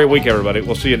 Have a great week, everybody.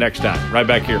 We'll see you next time. Right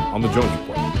back here on The Jones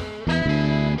Report.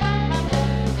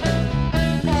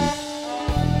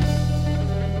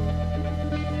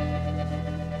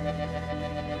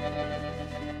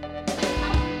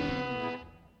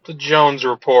 The Jones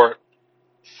Report.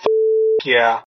 Yeah.